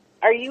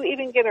 are you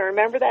even going to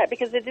remember that?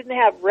 Because it didn't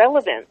have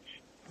relevance.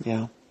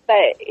 Yeah.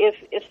 But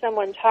if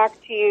someone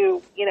talked to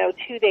you,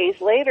 2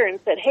 days later and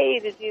said, hey,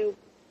 did you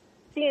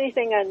see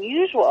anything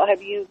unusual?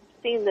 Have you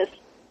seen this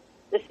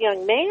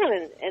young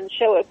man, and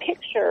show a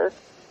picture,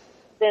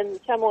 then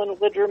someone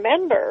would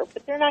remember.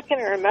 But they're not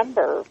going to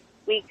remember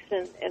weeks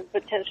and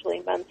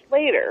potentially months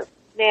later.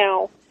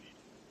 Now,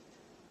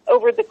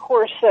 over the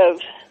course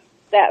of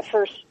that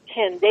first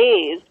 10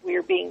 days, we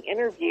were being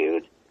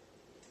interviewed,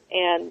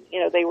 and,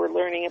 they were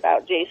learning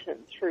about Jason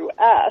through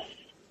us.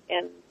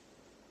 And,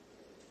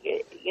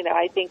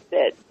 I think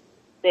that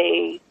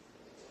they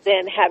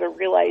then had a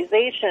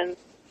realization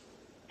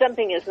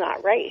something is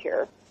not right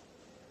here.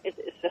 It's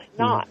just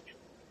not.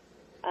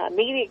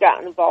 Media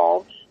got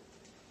involved,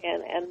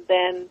 and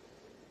then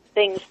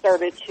things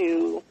started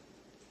to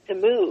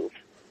move.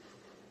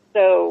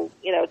 So,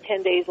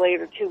 10 days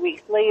later, 2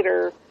 weeks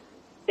later,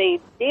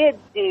 they did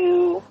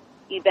do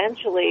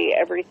eventually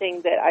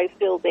everything that I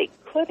feel they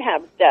could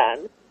have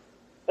done.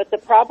 But the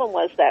problem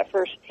was that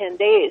first 10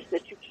 days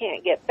that you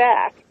can't get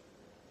back.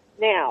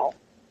 Now,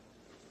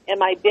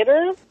 am I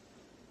bitter?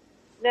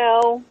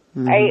 No.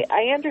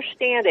 I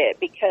understand it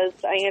because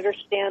I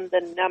understand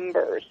the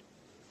numbers.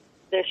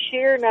 The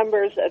sheer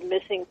numbers of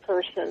missing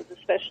persons,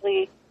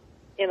 especially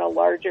in a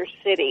larger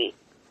city.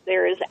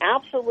 There is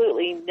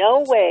absolutely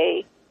no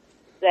way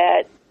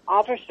that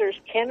officers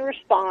can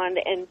respond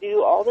and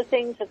do all the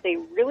things that they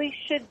really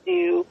should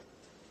do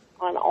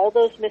on all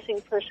those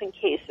missing person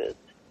cases.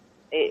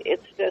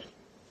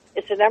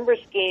 It's a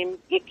numbers game.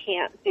 You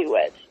can't do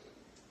it.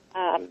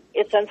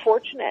 It's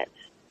unfortunate.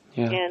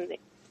 Yeah. And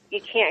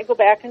you can't go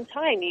back in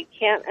time. You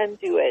can't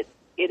undo it.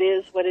 It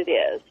is what it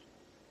is.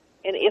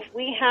 And if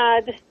we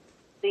had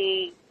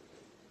the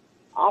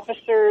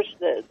officers,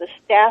 the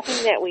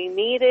staffing that we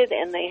needed,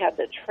 and they had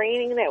the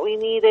training that we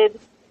needed,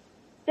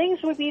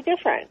 things would be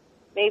different.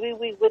 Maybe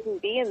we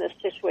wouldn't be in this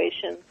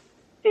situation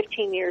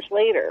 15 years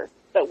later,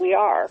 but we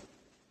are.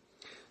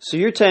 So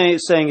you're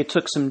saying it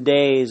took some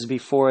days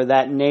before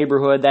that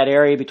neighborhood, that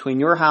area between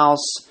your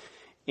house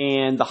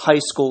and the high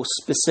school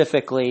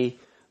specifically,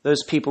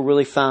 those people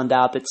really found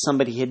out that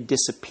somebody had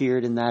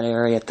disappeared in that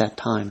area at that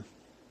time.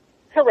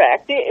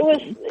 Correct. It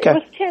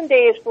was 10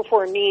 days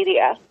before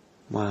media.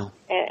 Wow.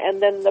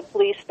 And then the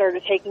police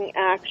started taking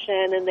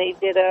action, and they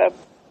did a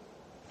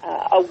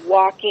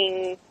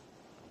walking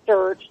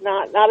search,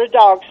 not a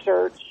dog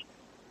search,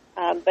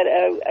 but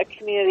a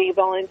community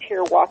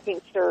volunteer walking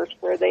search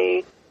where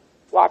they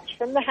walked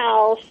from the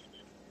house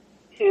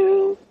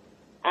to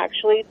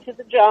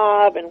the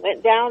job and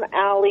went down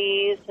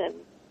alleys and,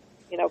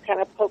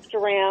 kind of poked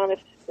around if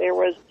there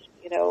was,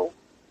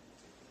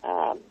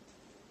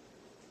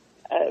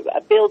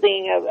 a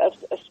building,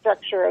 a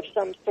structure of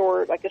some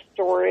sort, like a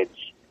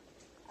storage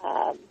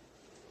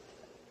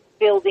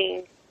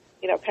building,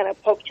 kind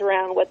of poked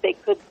around what they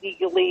could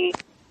legally,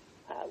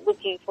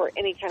 looking for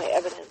any kind of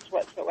evidence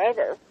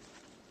whatsoever,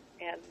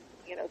 and,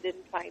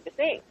 didn't find a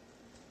thing.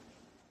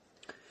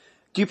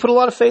 Do you put a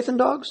lot of faith in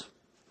dogs?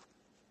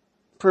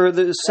 For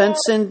the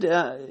sense and...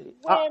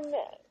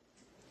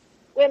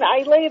 When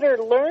I later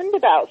learned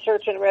about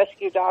search and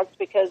rescue dogs,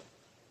 because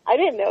I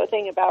didn't know a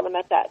thing about them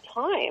at that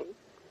time,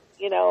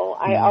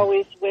 I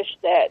always wished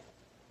that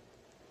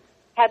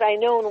had I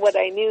known what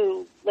I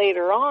knew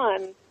later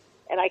on,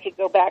 and I could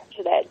go back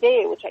to that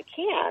day, which I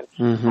can't,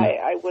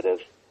 I would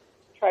have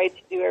tried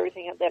to do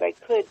everything that I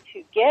could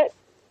to get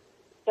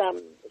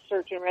some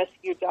search and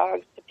rescue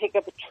dogs to pick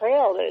up a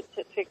trail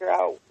to figure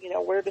out,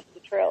 where does the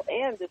trail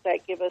end? Does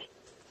that give us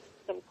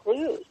some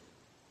clues?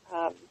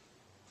 But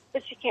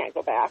you can't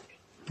go back.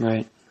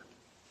 Right.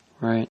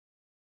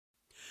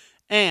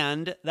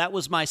 And that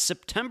was my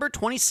September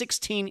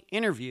 2016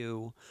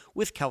 interview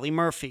with Kelly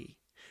Murphy,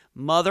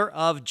 mother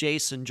of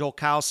Jason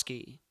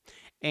Jolkowski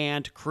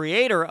and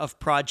creator of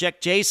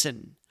Project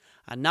Jason,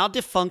 a now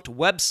defunct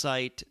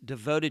website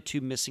devoted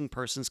to missing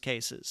persons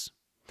cases.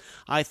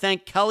 I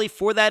thank Kelly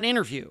for that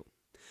interview,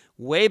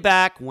 way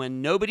back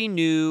when nobody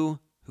knew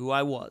who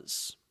I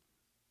was.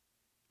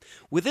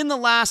 Within the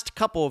last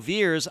couple of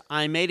years,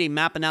 I made a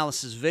map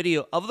analysis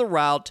video of the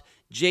route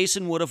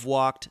Jason would have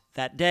walked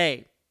that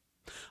day.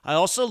 I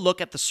also look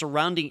at the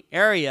surrounding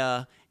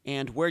area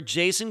and where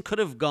Jason could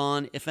have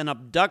gone if an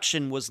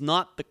abduction was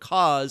not the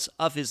cause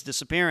of his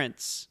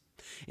disappearance.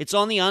 It's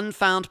on the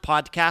Unfound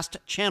Podcast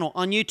channel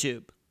on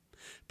YouTube.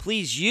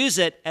 Please use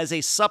it as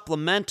a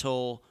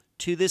supplemental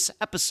to this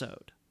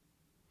episode.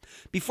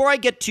 Before I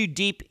get too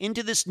deep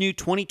into this new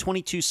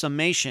 2022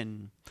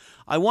 summation,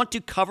 I want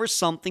to cover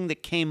something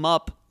that came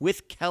up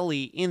with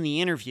Kelly in the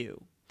interview,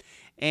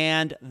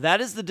 and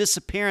that is the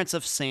disappearance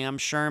of Sam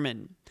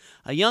Sherman,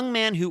 a young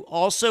man who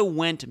also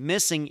went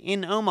missing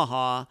in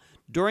Omaha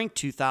during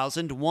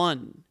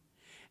 2001.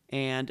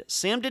 And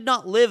Sam did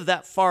not live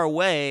that far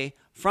away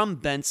from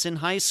Benson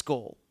High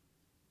School.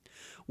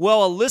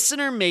 Well, a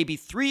listener maybe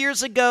 3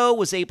 years ago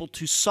was able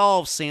to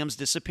solve Sam's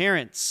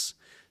disappearance.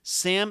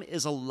 Sam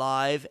is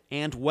alive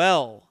and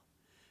well.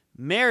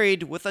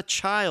 Married with a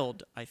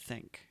child, I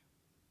think.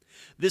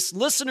 This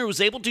listener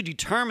was able to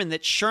determine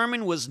that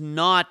Sherman was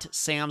not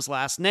Sam's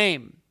last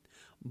name,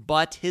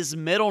 but his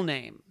middle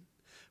name.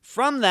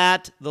 From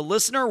that, the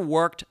listener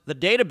worked the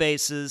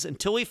databases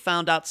until he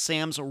found out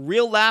Sam's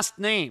real last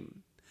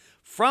name.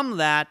 From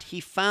that, he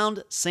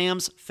found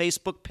Sam's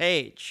Facebook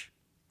page.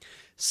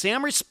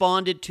 Sam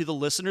responded to the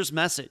listener's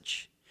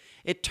message.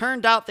 It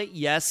turned out that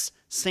yes,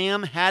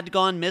 Sam had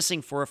gone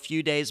missing for a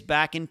few days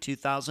back in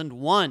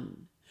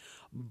 2001,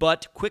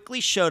 but quickly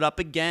showed up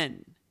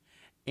again,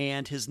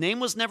 and his name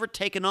was never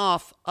taken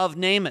off of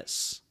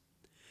NamUs.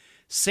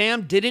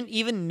 Sam didn't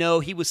even know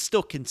he was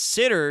still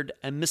considered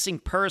a missing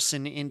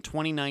person in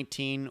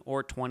 2019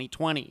 or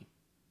 2020.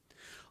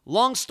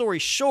 Long story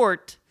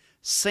short,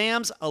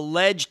 Sam's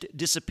alleged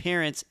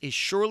disappearance is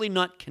surely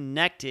not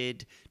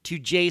connected to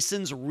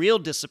Jason's real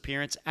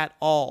disappearance at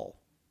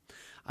all.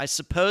 I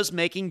suppose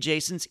making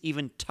Jason's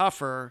even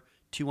tougher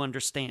to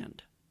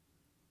understand.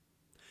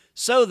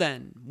 So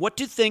then, what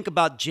to think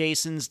about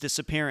Jason's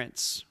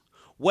disappearance?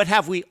 What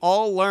have we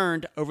all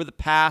learned over the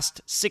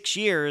past 6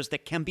 years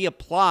that can be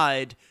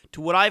applied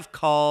to what I've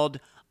called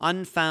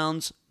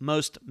Unfound's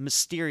most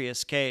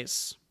mysterious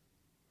case?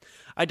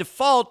 I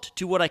default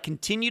to what I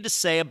continue to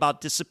say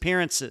about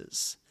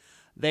disappearances.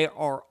 They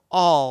are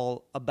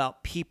all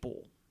about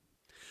people.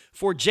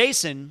 For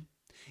Jason,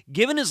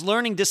 given his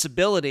learning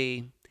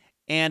disability,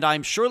 and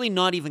I'm surely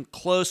not even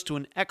close to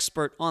an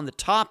expert on the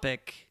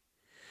topic,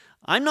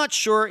 I'm not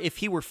sure if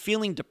he were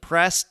feeling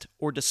depressed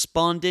or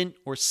despondent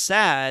or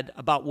sad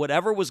about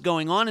whatever was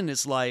going on in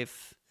his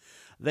life,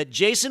 that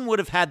Jason would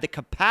have had the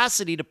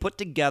capacity to put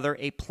together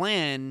a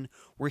plan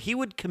where he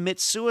would commit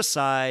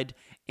suicide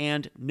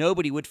and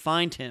nobody would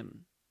find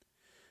him.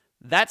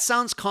 That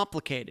sounds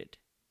complicated.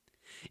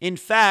 In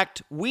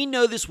fact, we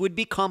know this would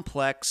be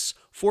complex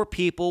for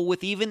people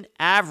with even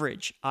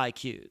average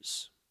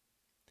IQs.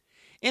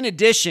 In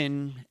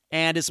addition,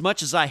 and as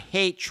much as I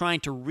hate trying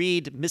to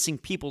read missing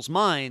people's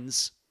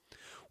minds,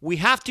 we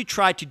have to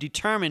try to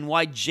determine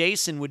why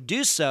Jason would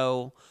do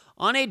so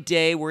on a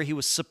day where he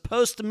was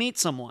supposed to meet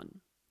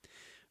someone.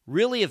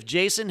 Really, if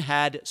Jason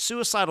had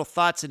suicidal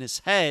thoughts in his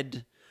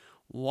head,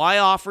 why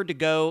offer to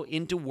go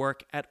into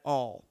work at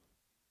all?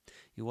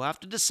 You will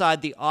have to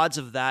decide the odds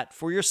of that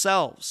for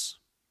yourselves.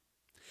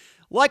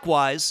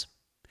 Likewise,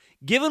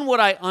 given what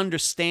I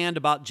understand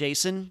about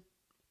Jason,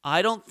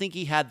 I don't think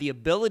he had the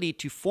ability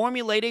to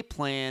formulate a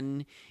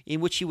plan in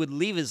which he would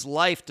leave his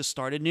life to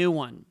start a new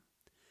one.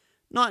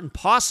 Not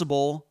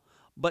impossible,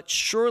 but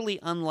surely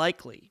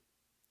unlikely.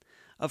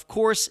 Of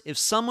course, if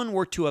someone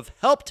were to have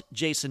helped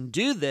Jason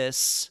do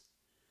this,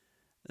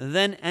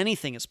 then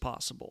anything is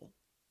possible.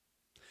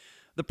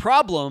 The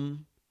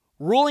problem,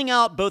 ruling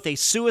out both a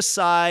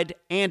suicide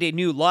and a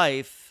new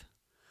life,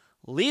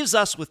 leaves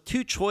us with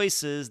two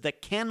choices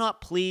that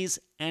cannot please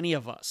any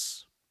of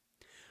us.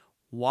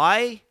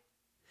 Why?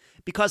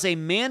 Because a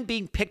man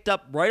being picked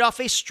up right off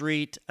a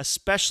street,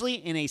 especially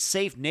in a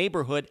safe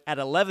neighborhood at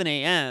 11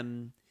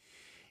 a.m.,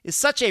 is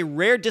such a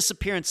rare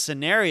disappearance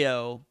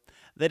scenario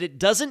that it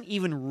doesn't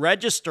even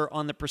register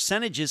on the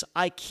percentages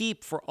I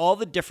keep for all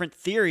the different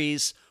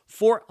theories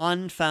for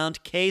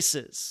unfound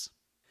cases.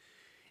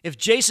 If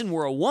Jason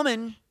were a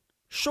woman,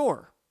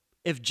 sure.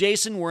 If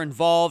Jason were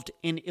involved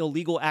in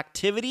illegal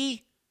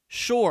activity,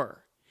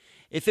 sure.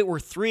 If it were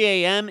 3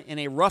 a.m. in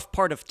a rough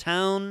part of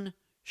town,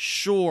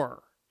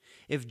 sure.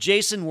 If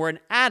Jason were an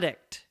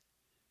addict,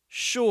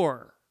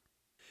 sure.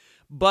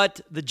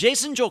 But the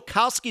Jason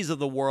Joukowskis of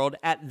the world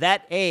at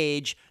that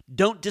age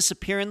don't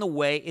disappear in the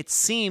way it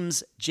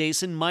seems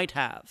Jason might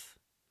have.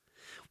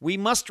 We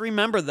must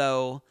remember,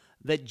 though,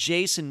 that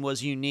Jason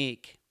was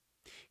unique.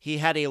 He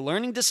had a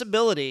learning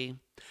disability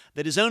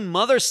that his own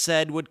mother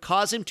said would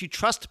cause him to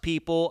trust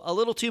people a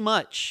little too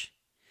much,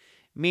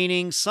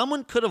 meaning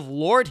someone could have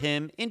lured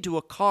him into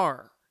a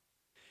car.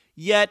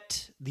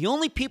 Yet, the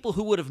only people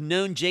who would have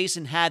known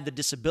Jason had the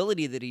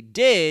disability that he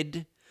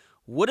did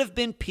would have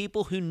been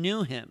people who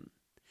knew him,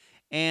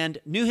 and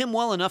knew him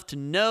well enough to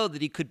know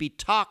that he could be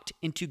talked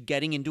into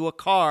getting into a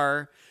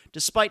car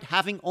despite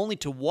having only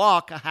to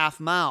walk a half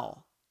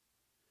mile.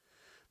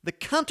 The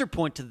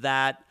counterpoint to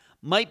that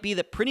might be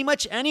that pretty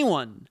much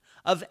anyone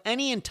of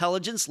any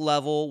intelligence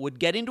level would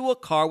get into a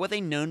car with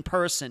a known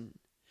person,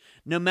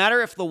 no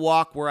matter if the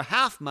walk were a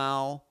half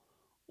mile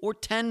or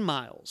 10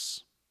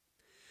 miles.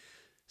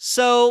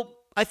 So,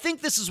 I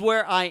think this is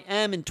where I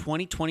am in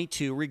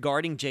 2022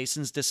 regarding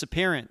Jason's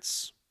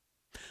disappearance.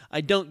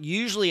 I don't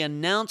usually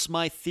announce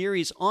my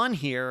theories on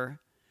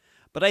here,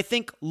 but I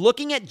think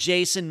looking at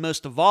Jason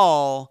most of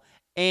all,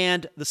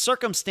 and the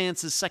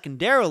circumstances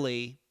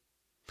secondarily,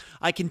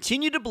 I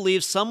continue to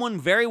believe someone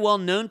very well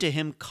known to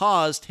him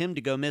caused him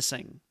to go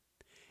missing,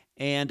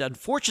 and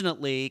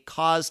unfortunately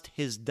caused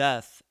his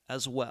death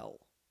as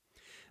well.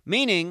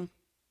 Meaning,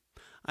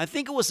 I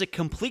think it was a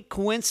complete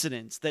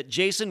coincidence that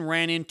Jason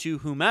ran into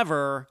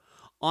whomever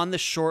on the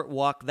short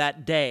walk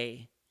that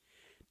day,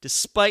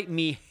 despite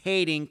me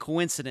hating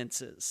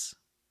coincidences.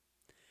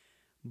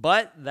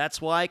 But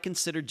that's why I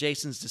consider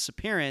Jason's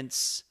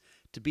disappearance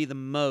to be the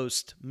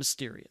most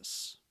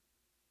mysterious.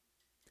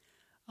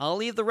 I'll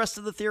leave the rest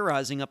of the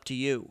theorizing up to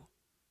you.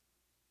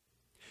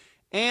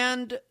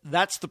 And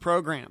that's the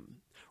program.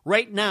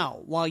 Right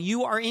now, while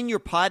you are in your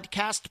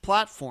podcast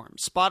platform,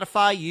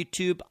 Spotify,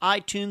 YouTube,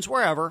 iTunes,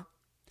 wherever,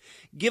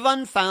 give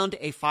Unfound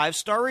a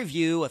 5-star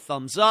review, a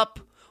thumbs up,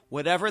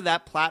 whatever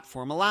that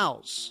platform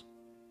allows.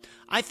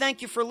 I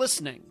thank you for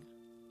listening.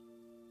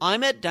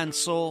 I'm Ed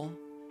Densel,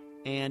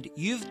 and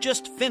you've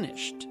just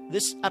finished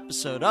this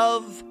episode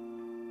of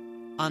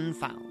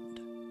Unfound.